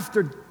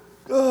after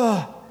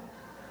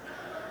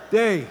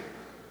day,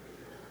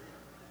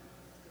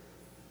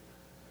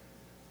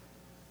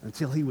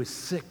 until he was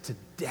sick to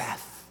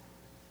death.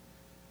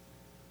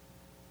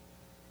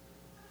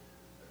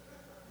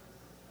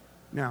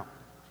 Now,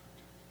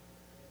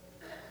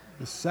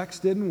 the sex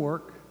didn't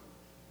work,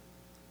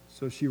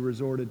 so she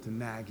resorted to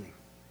nagging.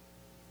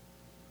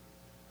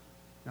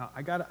 Now,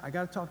 I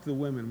gotta talk to the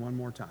women one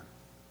more time.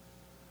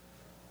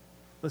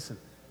 Listen,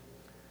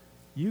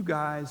 you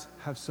guys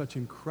have such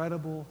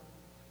incredible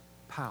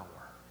power.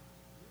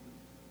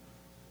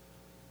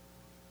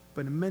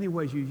 But in many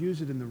ways, you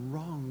use it in the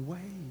wrong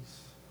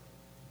ways.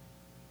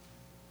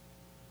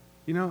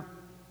 You know,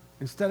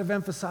 instead of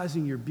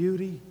emphasizing your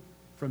beauty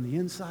from the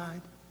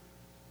inside,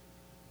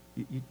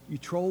 you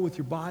troll with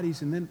your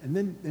bodies, and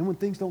then when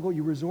things don't go,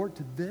 you resort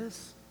to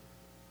this.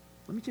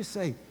 Let me just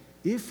say,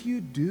 if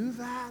you do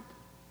that,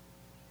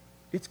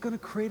 it's going to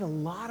create a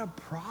lot of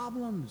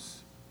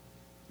problems.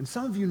 And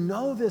some of you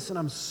know this, and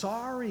I'm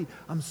sorry.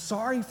 I'm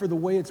sorry for the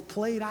way it's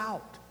played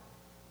out,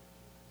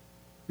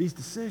 these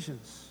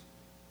decisions.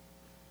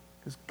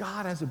 Because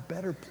God has a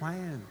better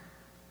plan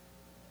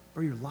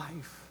for your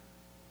life.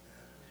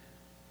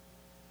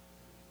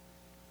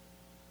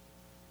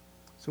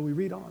 So we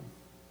read on.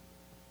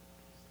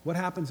 What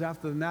happens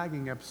after the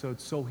nagging episode?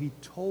 So he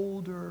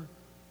told her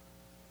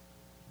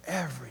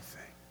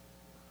everything.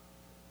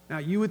 Now,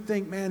 you would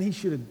think, man, he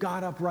should have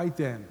got up right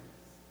then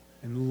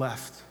and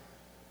left.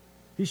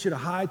 He should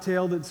have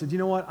hightailed it and said, you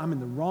know what? I'm in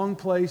the wrong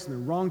place in the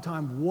wrong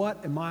time.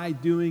 What am I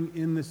doing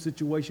in this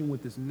situation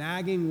with this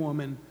nagging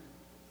woman?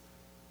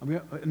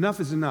 Enough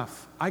is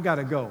enough. I got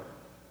to go.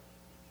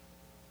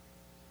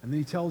 And then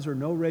he tells her,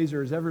 no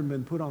razor has ever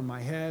been put on my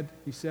head,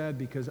 he said,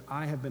 because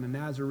I have been a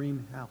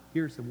Nazarene. Now,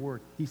 here's the word.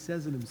 He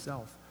says it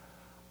himself.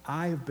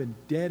 I have been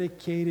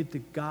dedicated to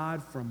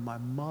God from my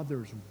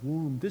mother's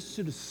womb. This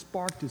should have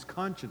sparked his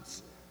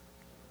conscience.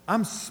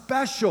 I'm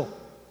special.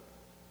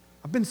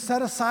 I've been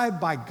set aside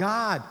by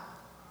God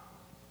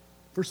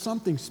for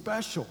something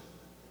special.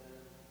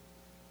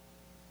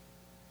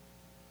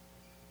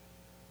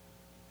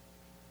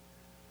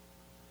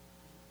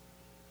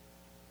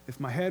 If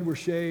my head were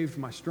shaved,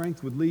 my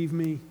strength would leave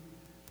me,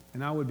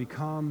 and I would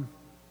become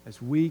as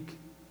weak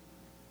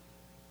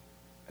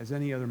as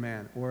any other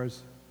man, or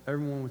as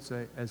everyone would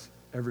say, as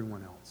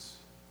everyone else,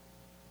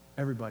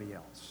 everybody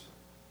else.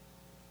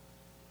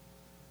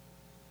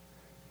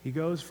 He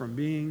goes from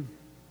being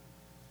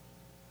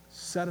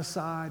set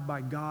aside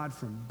by God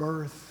from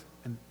birth.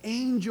 An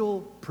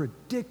angel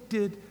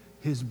predicted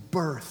his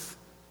birth.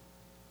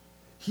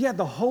 He had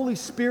the Holy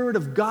Spirit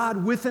of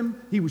God with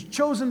him. He was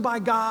chosen by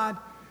God.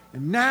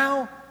 And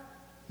now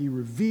he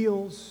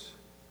reveals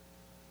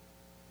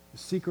the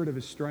secret of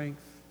his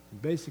strength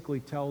and basically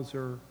tells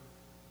her.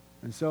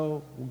 And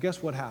so, well,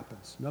 guess what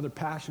happens? Another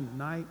passionate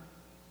night,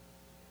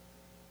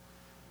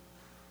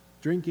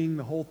 drinking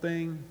the whole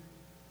thing.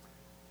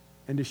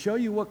 And to show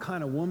you what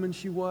kind of woman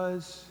she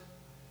was,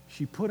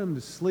 she put him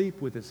to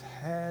sleep with his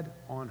head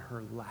on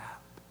her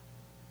lap.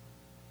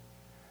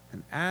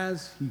 And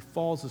as he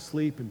falls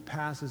asleep and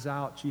passes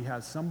out, she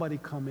has somebody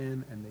come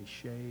in and they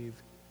shave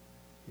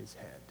his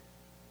head.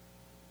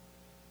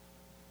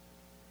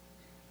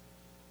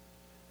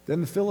 Then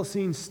the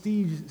Philistines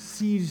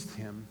seized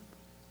him,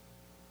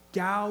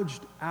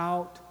 gouged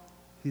out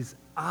his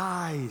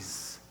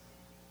eyes,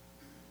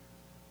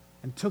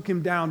 and took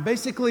him down.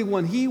 Basically,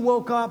 when he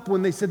woke up,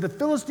 when they said, the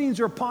Philistines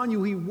are upon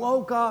you, he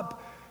woke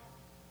up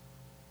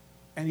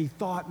and he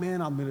thought,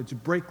 man, I'm going to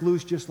break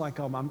loose just like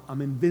I'm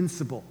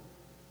invincible.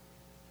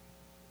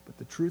 But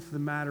the truth of the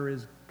matter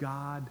is,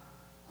 God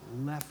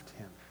left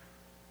him.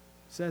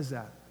 It says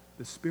that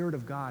the Spirit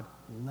of God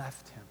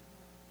left him.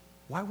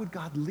 Why would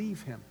God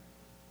leave him?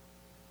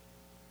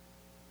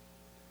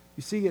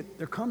 You see,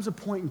 there comes a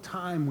point in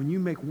time when you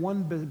make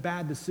one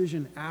bad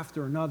decision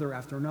after another,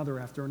 after another,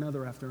 after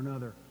another, after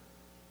another.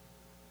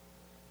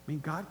 I mean,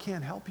 God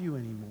can't help you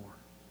anymore.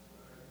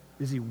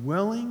 Is he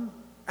willing?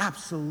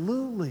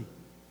 Absolutely.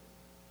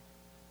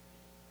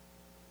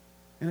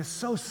 And it's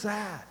so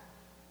sad.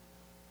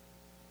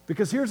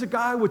 Because here's a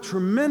guy with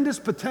tremendous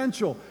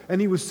potential, and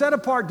he was set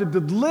apart to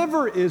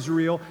deliver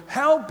Israel,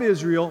 help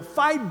Israel,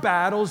 fight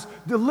battles,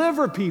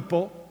 deliver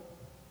people.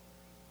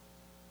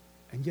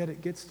 And yet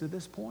it gets to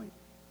this point.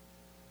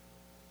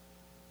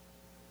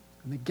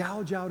 And they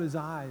gouge out his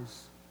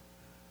eyes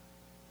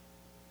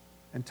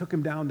and took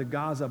him down to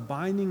Gaza,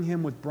 binding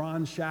him with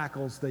bronze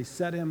shackles. They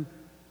set him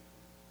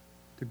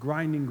to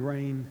grinding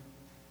grain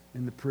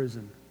in the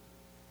prison.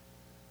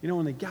 You know,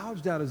 when they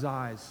gouged out his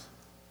eyes,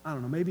 I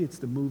don't know, maybe it's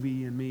the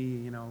movie and me,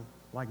 you know,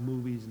 like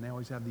movies, and they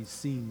always have these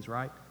scenes,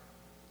 right?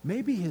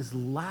 Maybe his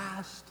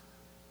last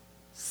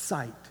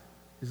sight,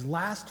 his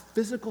last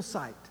physical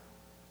sight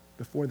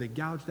before they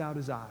gouged out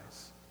his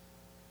eyes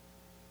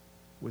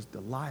was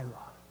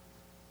Delilah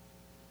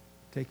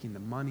taking the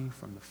money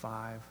from the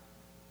 5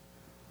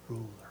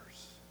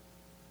 rulers.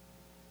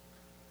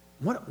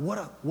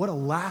 What a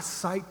last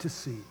sight to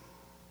see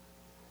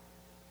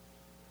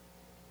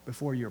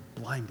before you're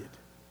blinded.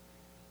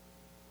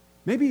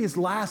 Maybe his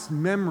last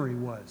memory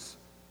was,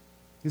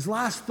 his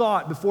last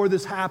thought before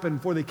this happened,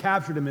 before they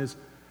captured him is,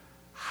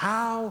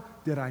 how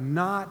did I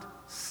not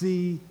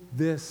see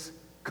this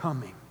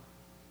coming?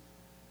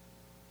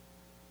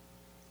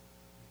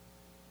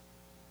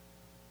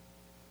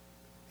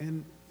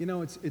 And, you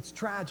know, it's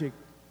tragic,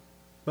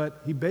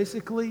 but he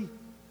basically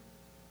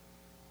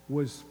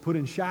was put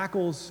in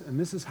shackles, and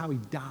this is how he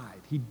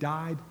died. He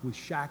died with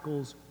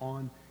shackles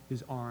on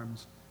his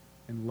arms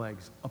and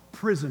legs, a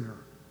prisoner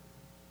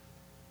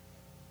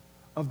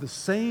of the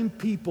same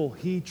people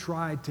he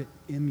tried to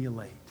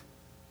emulate.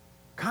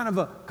 Kind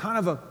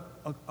of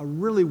a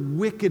really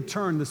wicked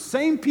turn. The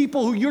same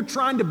people who you're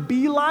trying to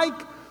be like,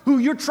 who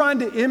you're trying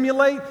to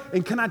emulate,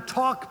 and can I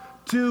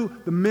talk to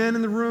the men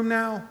in the room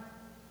now?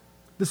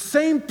 The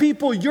same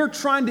people you're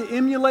trying to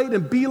emulate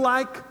and be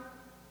like,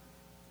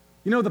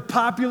 you know, the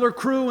popular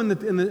crew in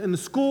the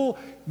school,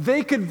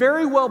 they could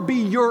very well be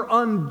your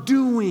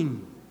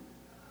undoing.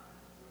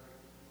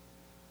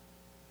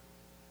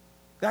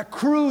 That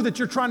crew that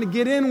you're trying to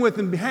get in with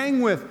and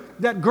hang with,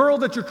 that girl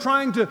that you're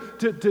trying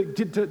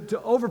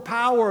to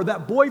overpower,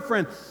 that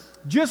boyfriend,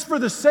 just for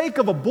the sake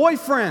of a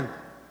boyfriend,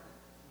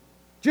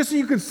 just so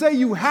you can say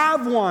you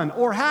have one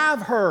or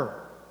have her,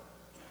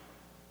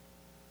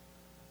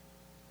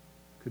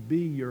 could be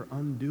your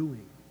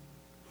undoing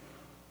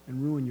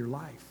and ruin your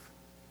life,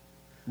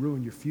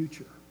 ruin your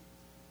future.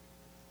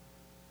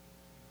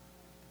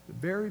 The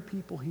very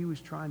people he was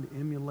trying to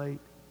emulate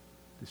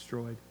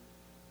destroyed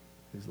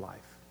his life.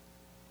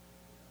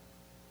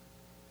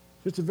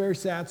 It's a very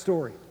sad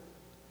story.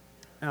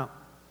 Now,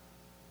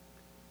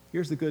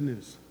 here's the good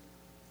news.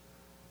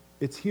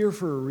 It's here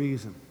for a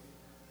reason,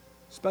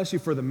 especially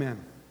for the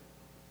men.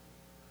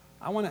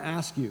 I want to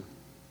ask you,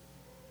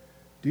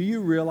 do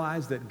you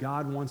realize that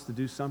God wants to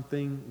do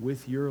something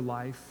with your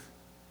life?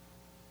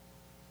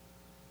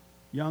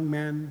 Young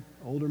men,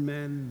 older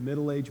men,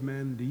 middle-aged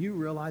men, do you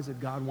realize that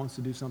God wants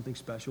to do something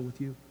special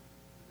with you?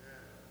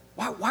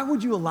 Why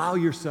would you allow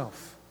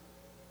yourself?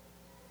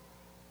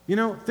 You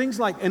know, things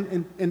like,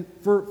 and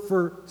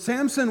for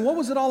Samson, what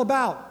was it all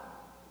about?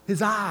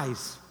 His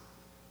eyes.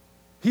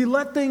 He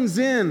let things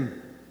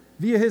in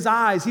via his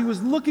eyes. He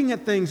was looking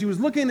at things. He was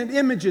looking at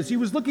images. He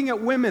was looking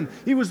at women.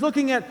 He was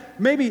looking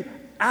at maybe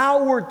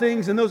outward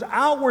things, and those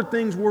outward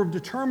things were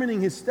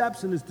determining his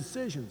steps and his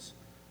decisions.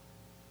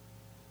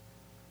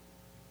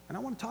 And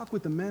I want to talk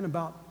with the men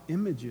about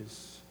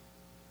images,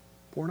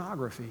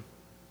 pornography.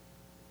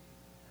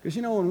 Because,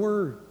 you know, when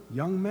we're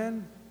young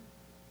men,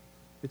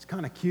 it's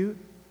kind of cute.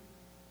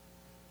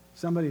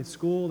 Somebody at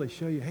school, they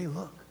show you, hey,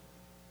 look,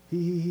 he.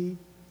 You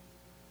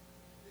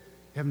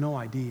have no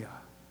idea.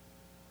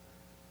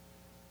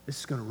 This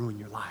is going to ruin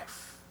your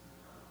life.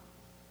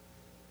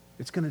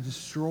 It's going to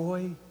destroy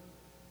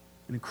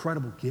an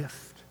incredible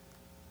gift.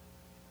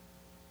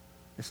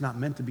 It's not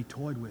meant to be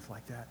toyed with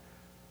like that.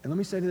 And let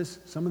me say this,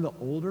 some of the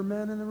older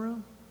men in the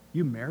room,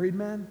 you married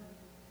men,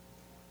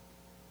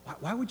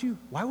 why would you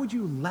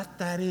let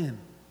that in?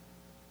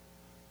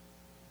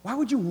 Why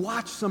would you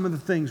watch some of the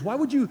things? Why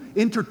would you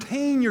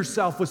entertain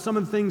yourself with some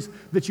of the things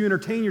that you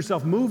entertain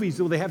yourself,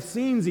 movies, where they have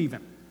scenes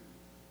even?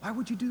 Why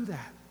would you do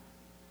that?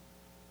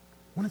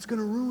 When it's going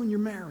to ruin your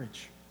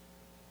marriage,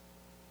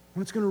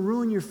 when it's going to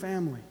ruin your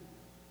family.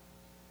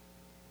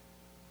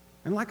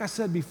 And like I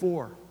said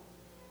before,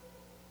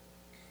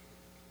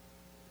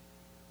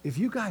 if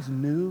you guys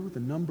knew the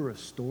number of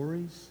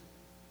stories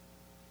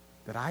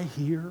that I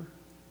hear,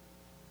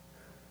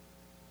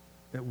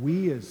 that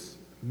we as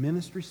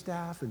ministry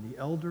staff and the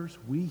elders,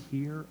 we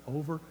hear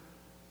over,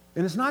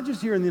 and it's not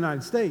just here in the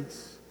United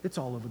States, it's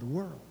all over the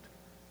world.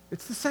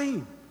 It's the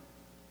same.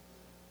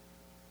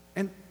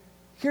 And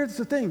Here's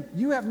the thing.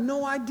 You have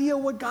no idea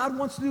what God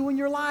wants to do in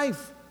your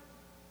life.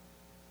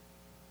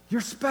 You're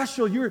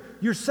special.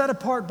 You're set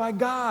apart by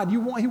God. He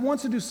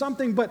wants to do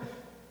something, but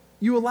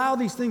you allow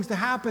these things to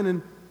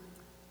happen.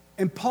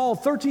 And Paul,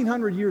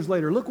 1,300 years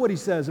later, look what he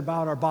says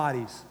about our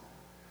bodies.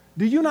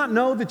 Do you not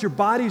know that your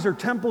bodies are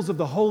temples of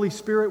the Holy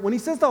Spirit? When he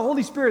says the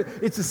Holy Spirit,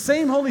 it's the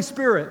same Holy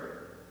Spirit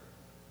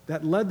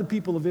that led the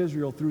people of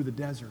Israel through the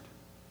desert.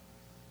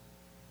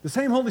 The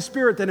same Holy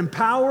Spirit that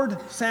empowered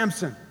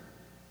Samson.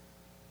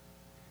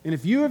 And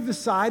if you have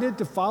decided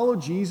to follow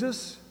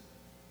Jesus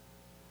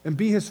and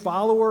be his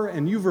follower,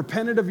 and you've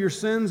repented of your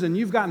sins and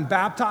you've gotten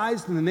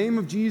baptized in the name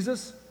of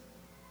Jesus,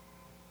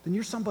 then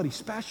you're somebody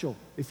special.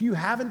 If you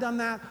haven't done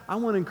that, I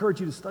want to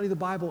encourage you to study the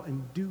Bible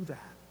and do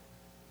that.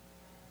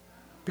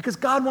 Because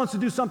God wants to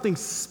do something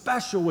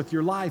special with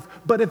your life.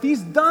 But if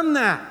he's done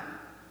that,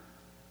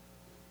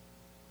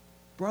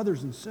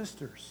 brothers and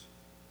sisters,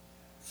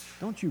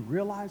 don't you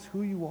realize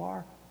who you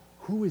are?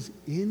 Who is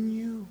in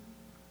you?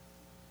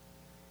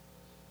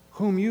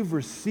 Whom you've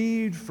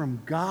received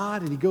from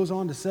God. And he goes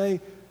on to say,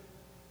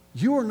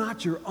 you are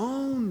not your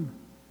own.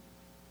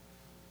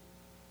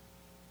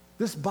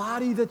 This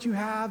body that you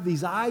have,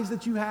 these eyes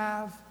that you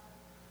have,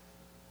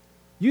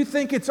 you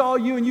think it's all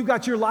you and you've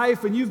got your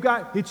life and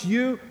it's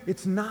you.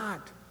 It's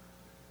not.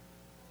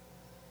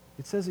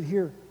 It says it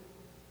here.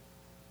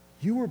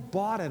 You were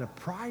bought at a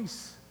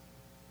price.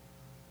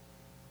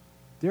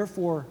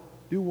 Therefore,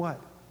 do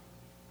what?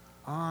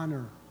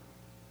 Honor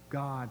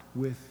God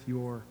with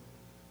your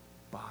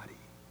body.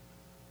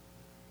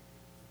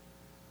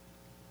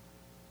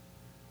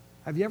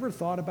 Have you ever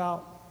thought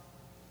about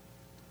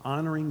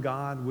honoring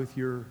God with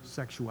your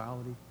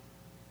sexuality?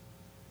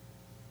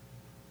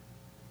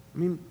 I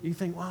mean, you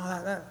think,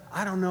 well,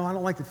 I don't know. I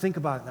don't like to think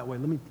about it that way.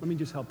 Let me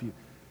just help you.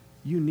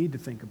 You need to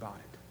think about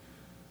it.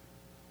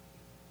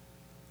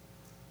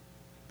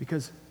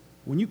 Because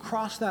when you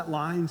cross that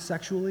line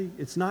sexually,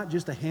 it's not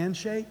just a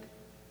handshake.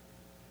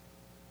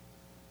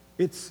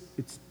 It's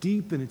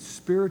deep and it's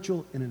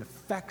spiritual and it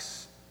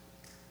affects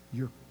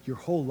your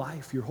whole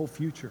life, your whole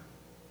future.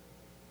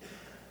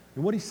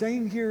 And what he's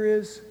saying here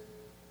is,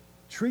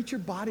 treat your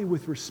body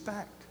with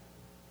respect.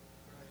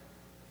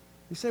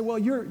 You say, well,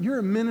 you're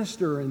a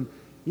minister and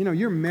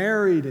you're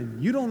married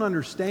and you don't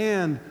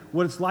understand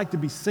what it's like to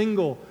be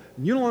single.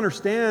 And you don't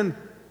understand.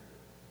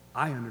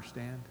 I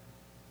understand.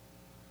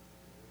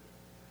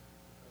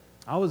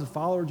 I was a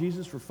follower of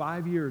Jesus for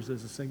 5 years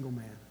as a single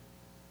man.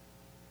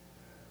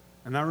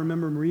 And I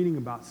remember reading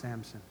about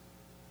Samson.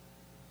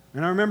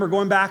 And I remember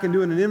going back and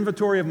doing an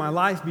inventory of my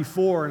life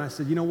before, and I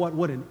said, you know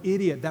what an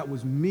idiot. That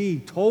was me,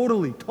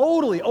 totally,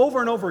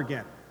 over and over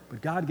again.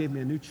 But God gave me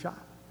a new shot.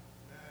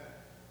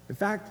 In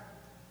fact,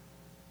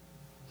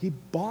 he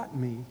bought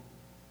me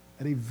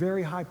at a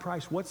very high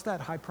price. What's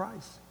that high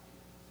price?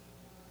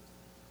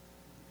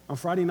 On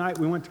Friday night,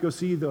 we went to go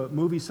see the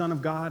movie Son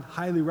of God.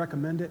 Highly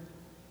recommend it.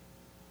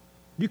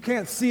 You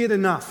can't see it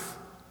enough.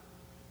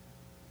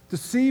 To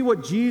see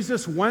what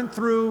Jesus went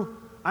through,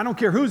 I don't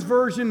care whose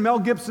version, Mel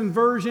Gibson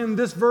version,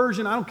 this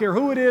version, I don't care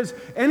who it is,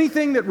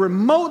 anything that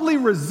remotely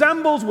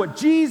resembles what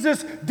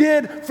Jesus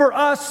did for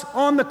us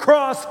on the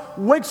cross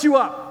wakes you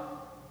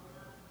up.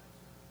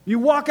 You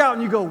walk out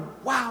and you go,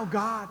 wow,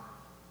 God,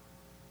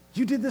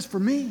 you did this for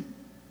me.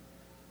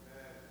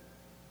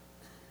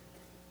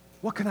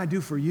 What can I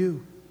do for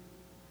you?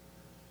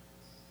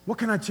 What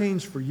can I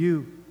change for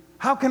you?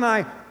 How can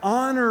I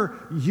honor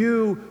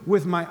you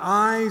with my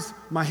eyes,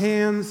 my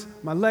hands,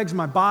 my legs,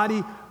 my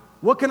body?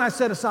 What can I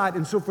set aside?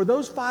 And so for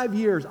those 5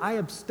 years, I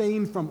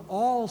abstained from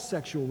all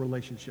sexual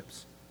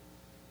relationships.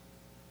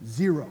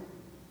 0.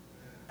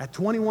 At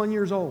 21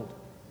 years old.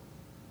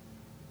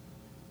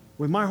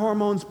 With my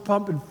hormones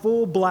pumping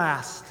full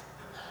blast.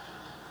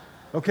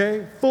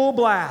 Okay? Full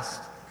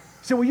blast.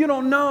 You say, well, you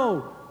don't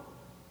know.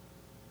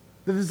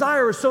 The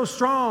desire is so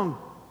strong.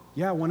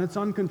 Yeah, when it's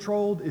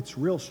uncontrolled, it's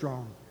real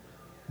strong.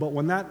 But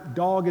when that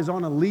dog is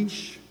on a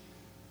leash,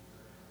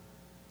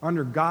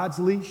 under God's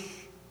leash,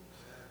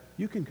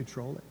 you can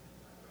control it.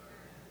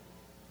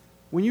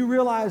 When you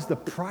realize the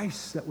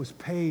price that was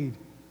paid,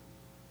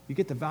 you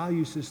get the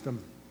value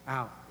system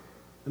out.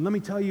 And let me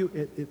tell you,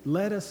 it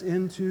led us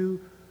into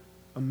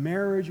a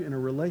marriage and a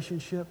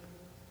relationship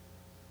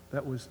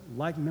that was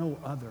like no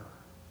other.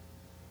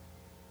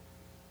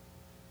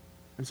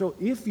 And so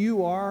if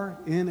you are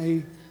in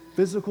a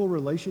physical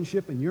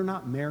relationship and you're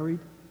not married,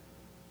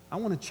 I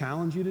want to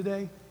challenge you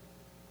today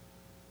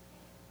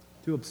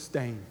to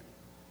abstain.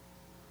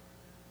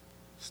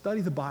 Study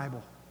the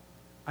Bible.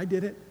 I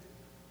did it.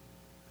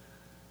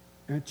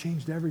 And it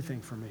changed everything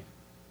for me.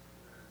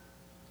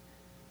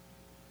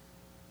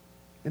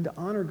 And to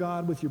honor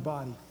God with your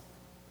body.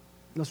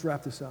 Let's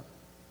wrap this up.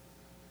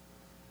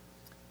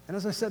 And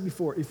as I said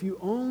before, if you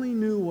only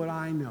knew what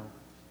I know,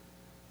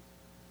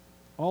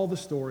 all the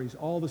stories,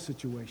 all the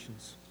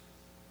situations,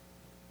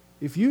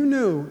 if you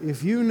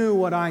knew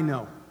what I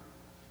know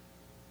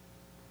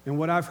and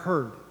what I've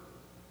heard,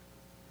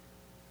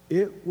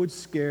 it would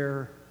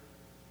scare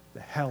the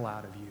hell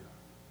out of you.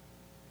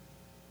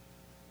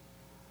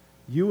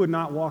 You would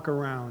not walk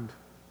around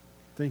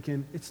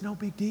thinking, it's no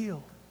big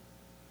deal.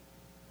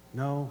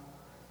 No,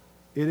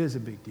 it is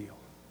a big deal.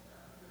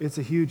 It's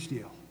a huge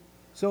deal.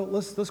 So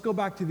let's go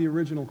back to the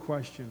original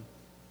question.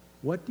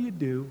 What do you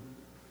do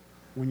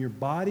when your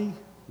body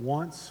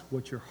wants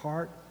what your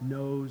heart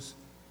knows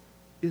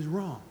is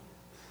wrong?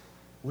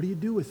 What do you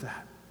do with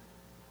that?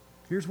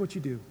 Here's what you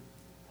do.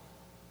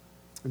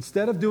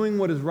 Instead of doing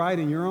what is right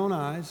in your own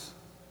eyes,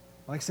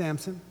 like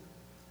Samson,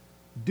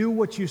 do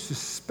what you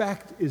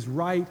suspect is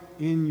right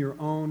in your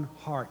own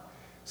heart.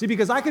 See,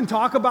 because I can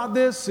talk about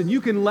this and you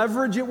can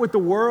leverage it with the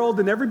world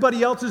and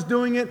everybody else is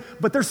doing it,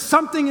 but there's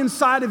something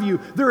inside of you.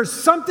 There is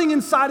something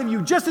inside of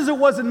you, just as it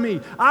was in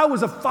me. I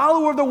was a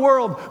follower of the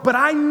world, but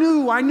I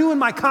knew in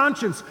my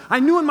conscience, I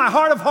knew in my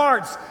heart of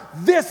hearts,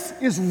 this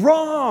is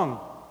wrong.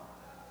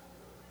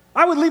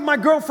 I would leave my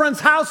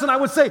girlfriend's house and I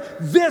would say,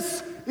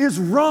 this is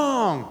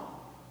wrong.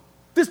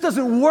 This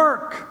doesn't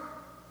work.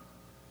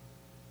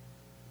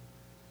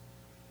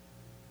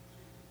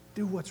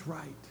 Do what's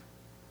right.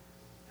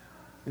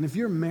 And if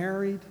you're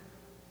married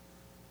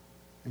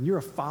and you're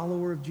a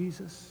follower of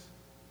Jesus,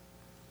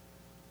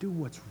 do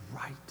what's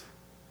right.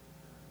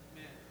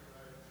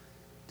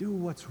 Do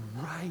what's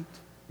right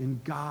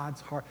in God's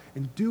heart.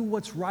 And do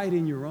what's right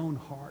in your own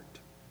heart,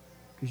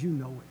 because you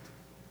know it.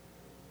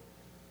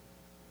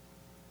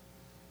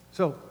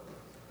 So,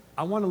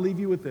 I want to leave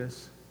you with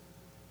this.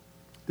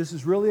 This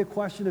is really a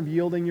question of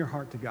yielding your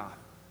heart to God.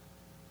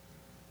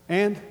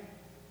 And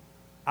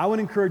I would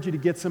encourage you to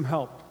get some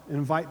help and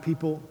invite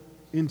people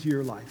into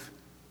your life.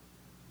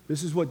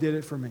 This is what did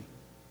it for me.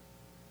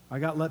 I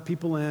let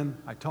people in,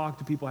 I talked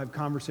to people, I had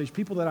conversations,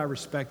 people that I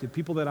respected,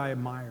 people that I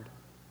admired,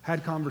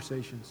 had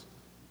conversations,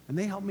 and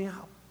they helped me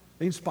out.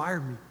 They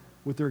inspired me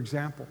with their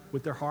example,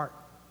 with their heart.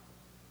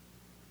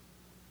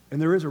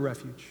 And there is a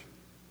refuge.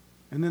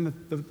 And then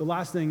the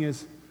last thing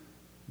is,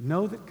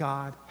 know that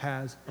God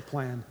has a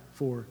plan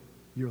for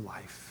your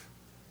life.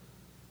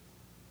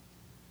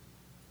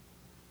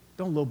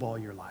 Don't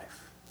lowball your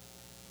life.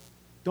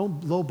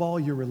 Don't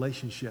lowball your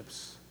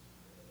relationships.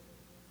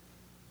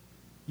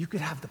 You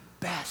could have the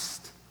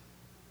best.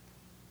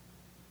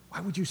 Why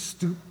would you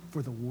stoop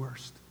for the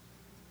worst?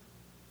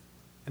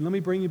 And let me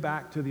bring you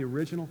back to the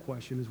original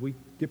question as we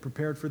get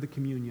prepared for the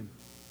communion.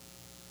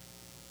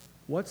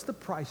 What's the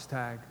price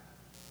tag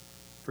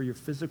for your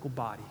physical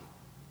body?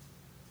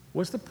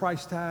 What's the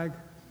price tag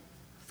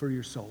for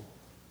your soul?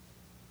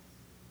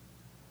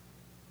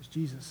 It's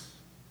Jesus.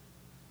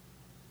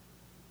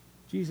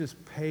 Jesus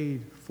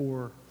paid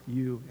for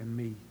you and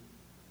me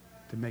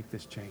to make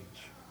this change.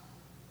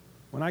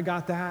 When I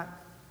got that,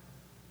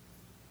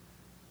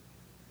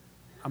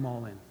 I'm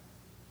all in.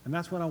 And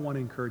that's what I want to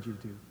encourage you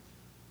to do.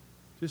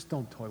 Just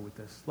don't toy with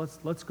this.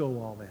 Let's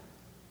go all in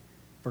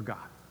for God.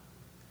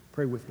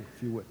 Pray with me,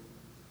 if you would,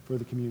 for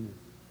the communion.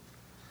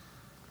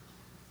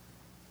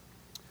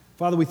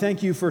 Father, we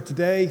thank you for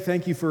today.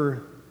 Thank you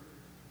for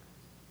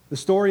the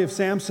story of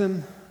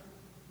Samson.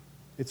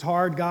 It's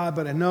hard, God,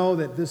 but I know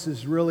that this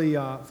is really,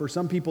 for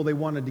some people, they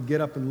wanted to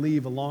get up and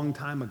leave a long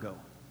time ago.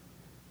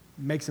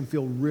 It makes them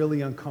feel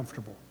really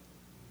uncomfortable.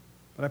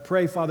 But I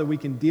pray, Father, we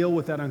can deal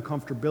with that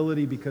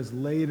uncomfortability, because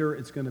later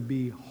it's going to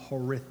be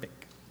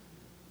horrific.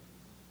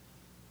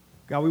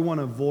 God, we want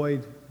to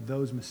avoid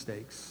those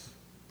mistakes.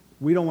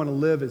 We don't want to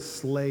live as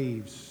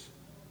slaves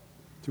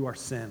to our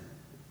sin.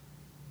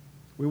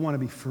 We want to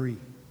be free.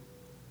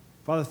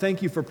 Father,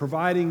 thank you for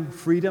providing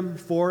freedom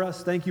for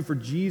us. Thank you for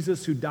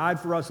Jesus, who died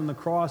for us on the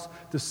cross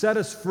to set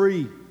us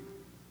free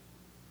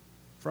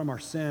from our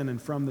sin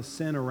and from the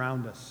sin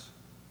around us.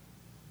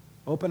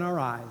 Open our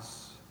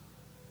eyes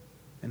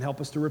and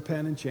help us to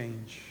repent and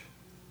change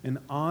and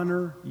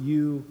honor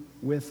you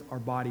with our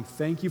body.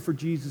 Thank you for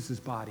Jesus'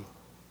 body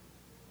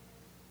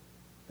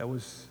that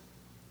was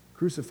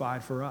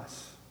crucified for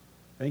us.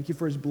 Thank you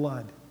for his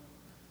blood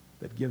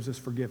that gives us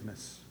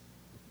forgiveness.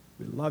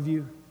 We love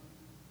you.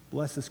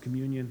 Bless this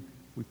communion.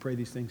 We pray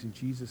these things in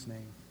Jesus'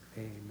 name.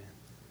 Amen.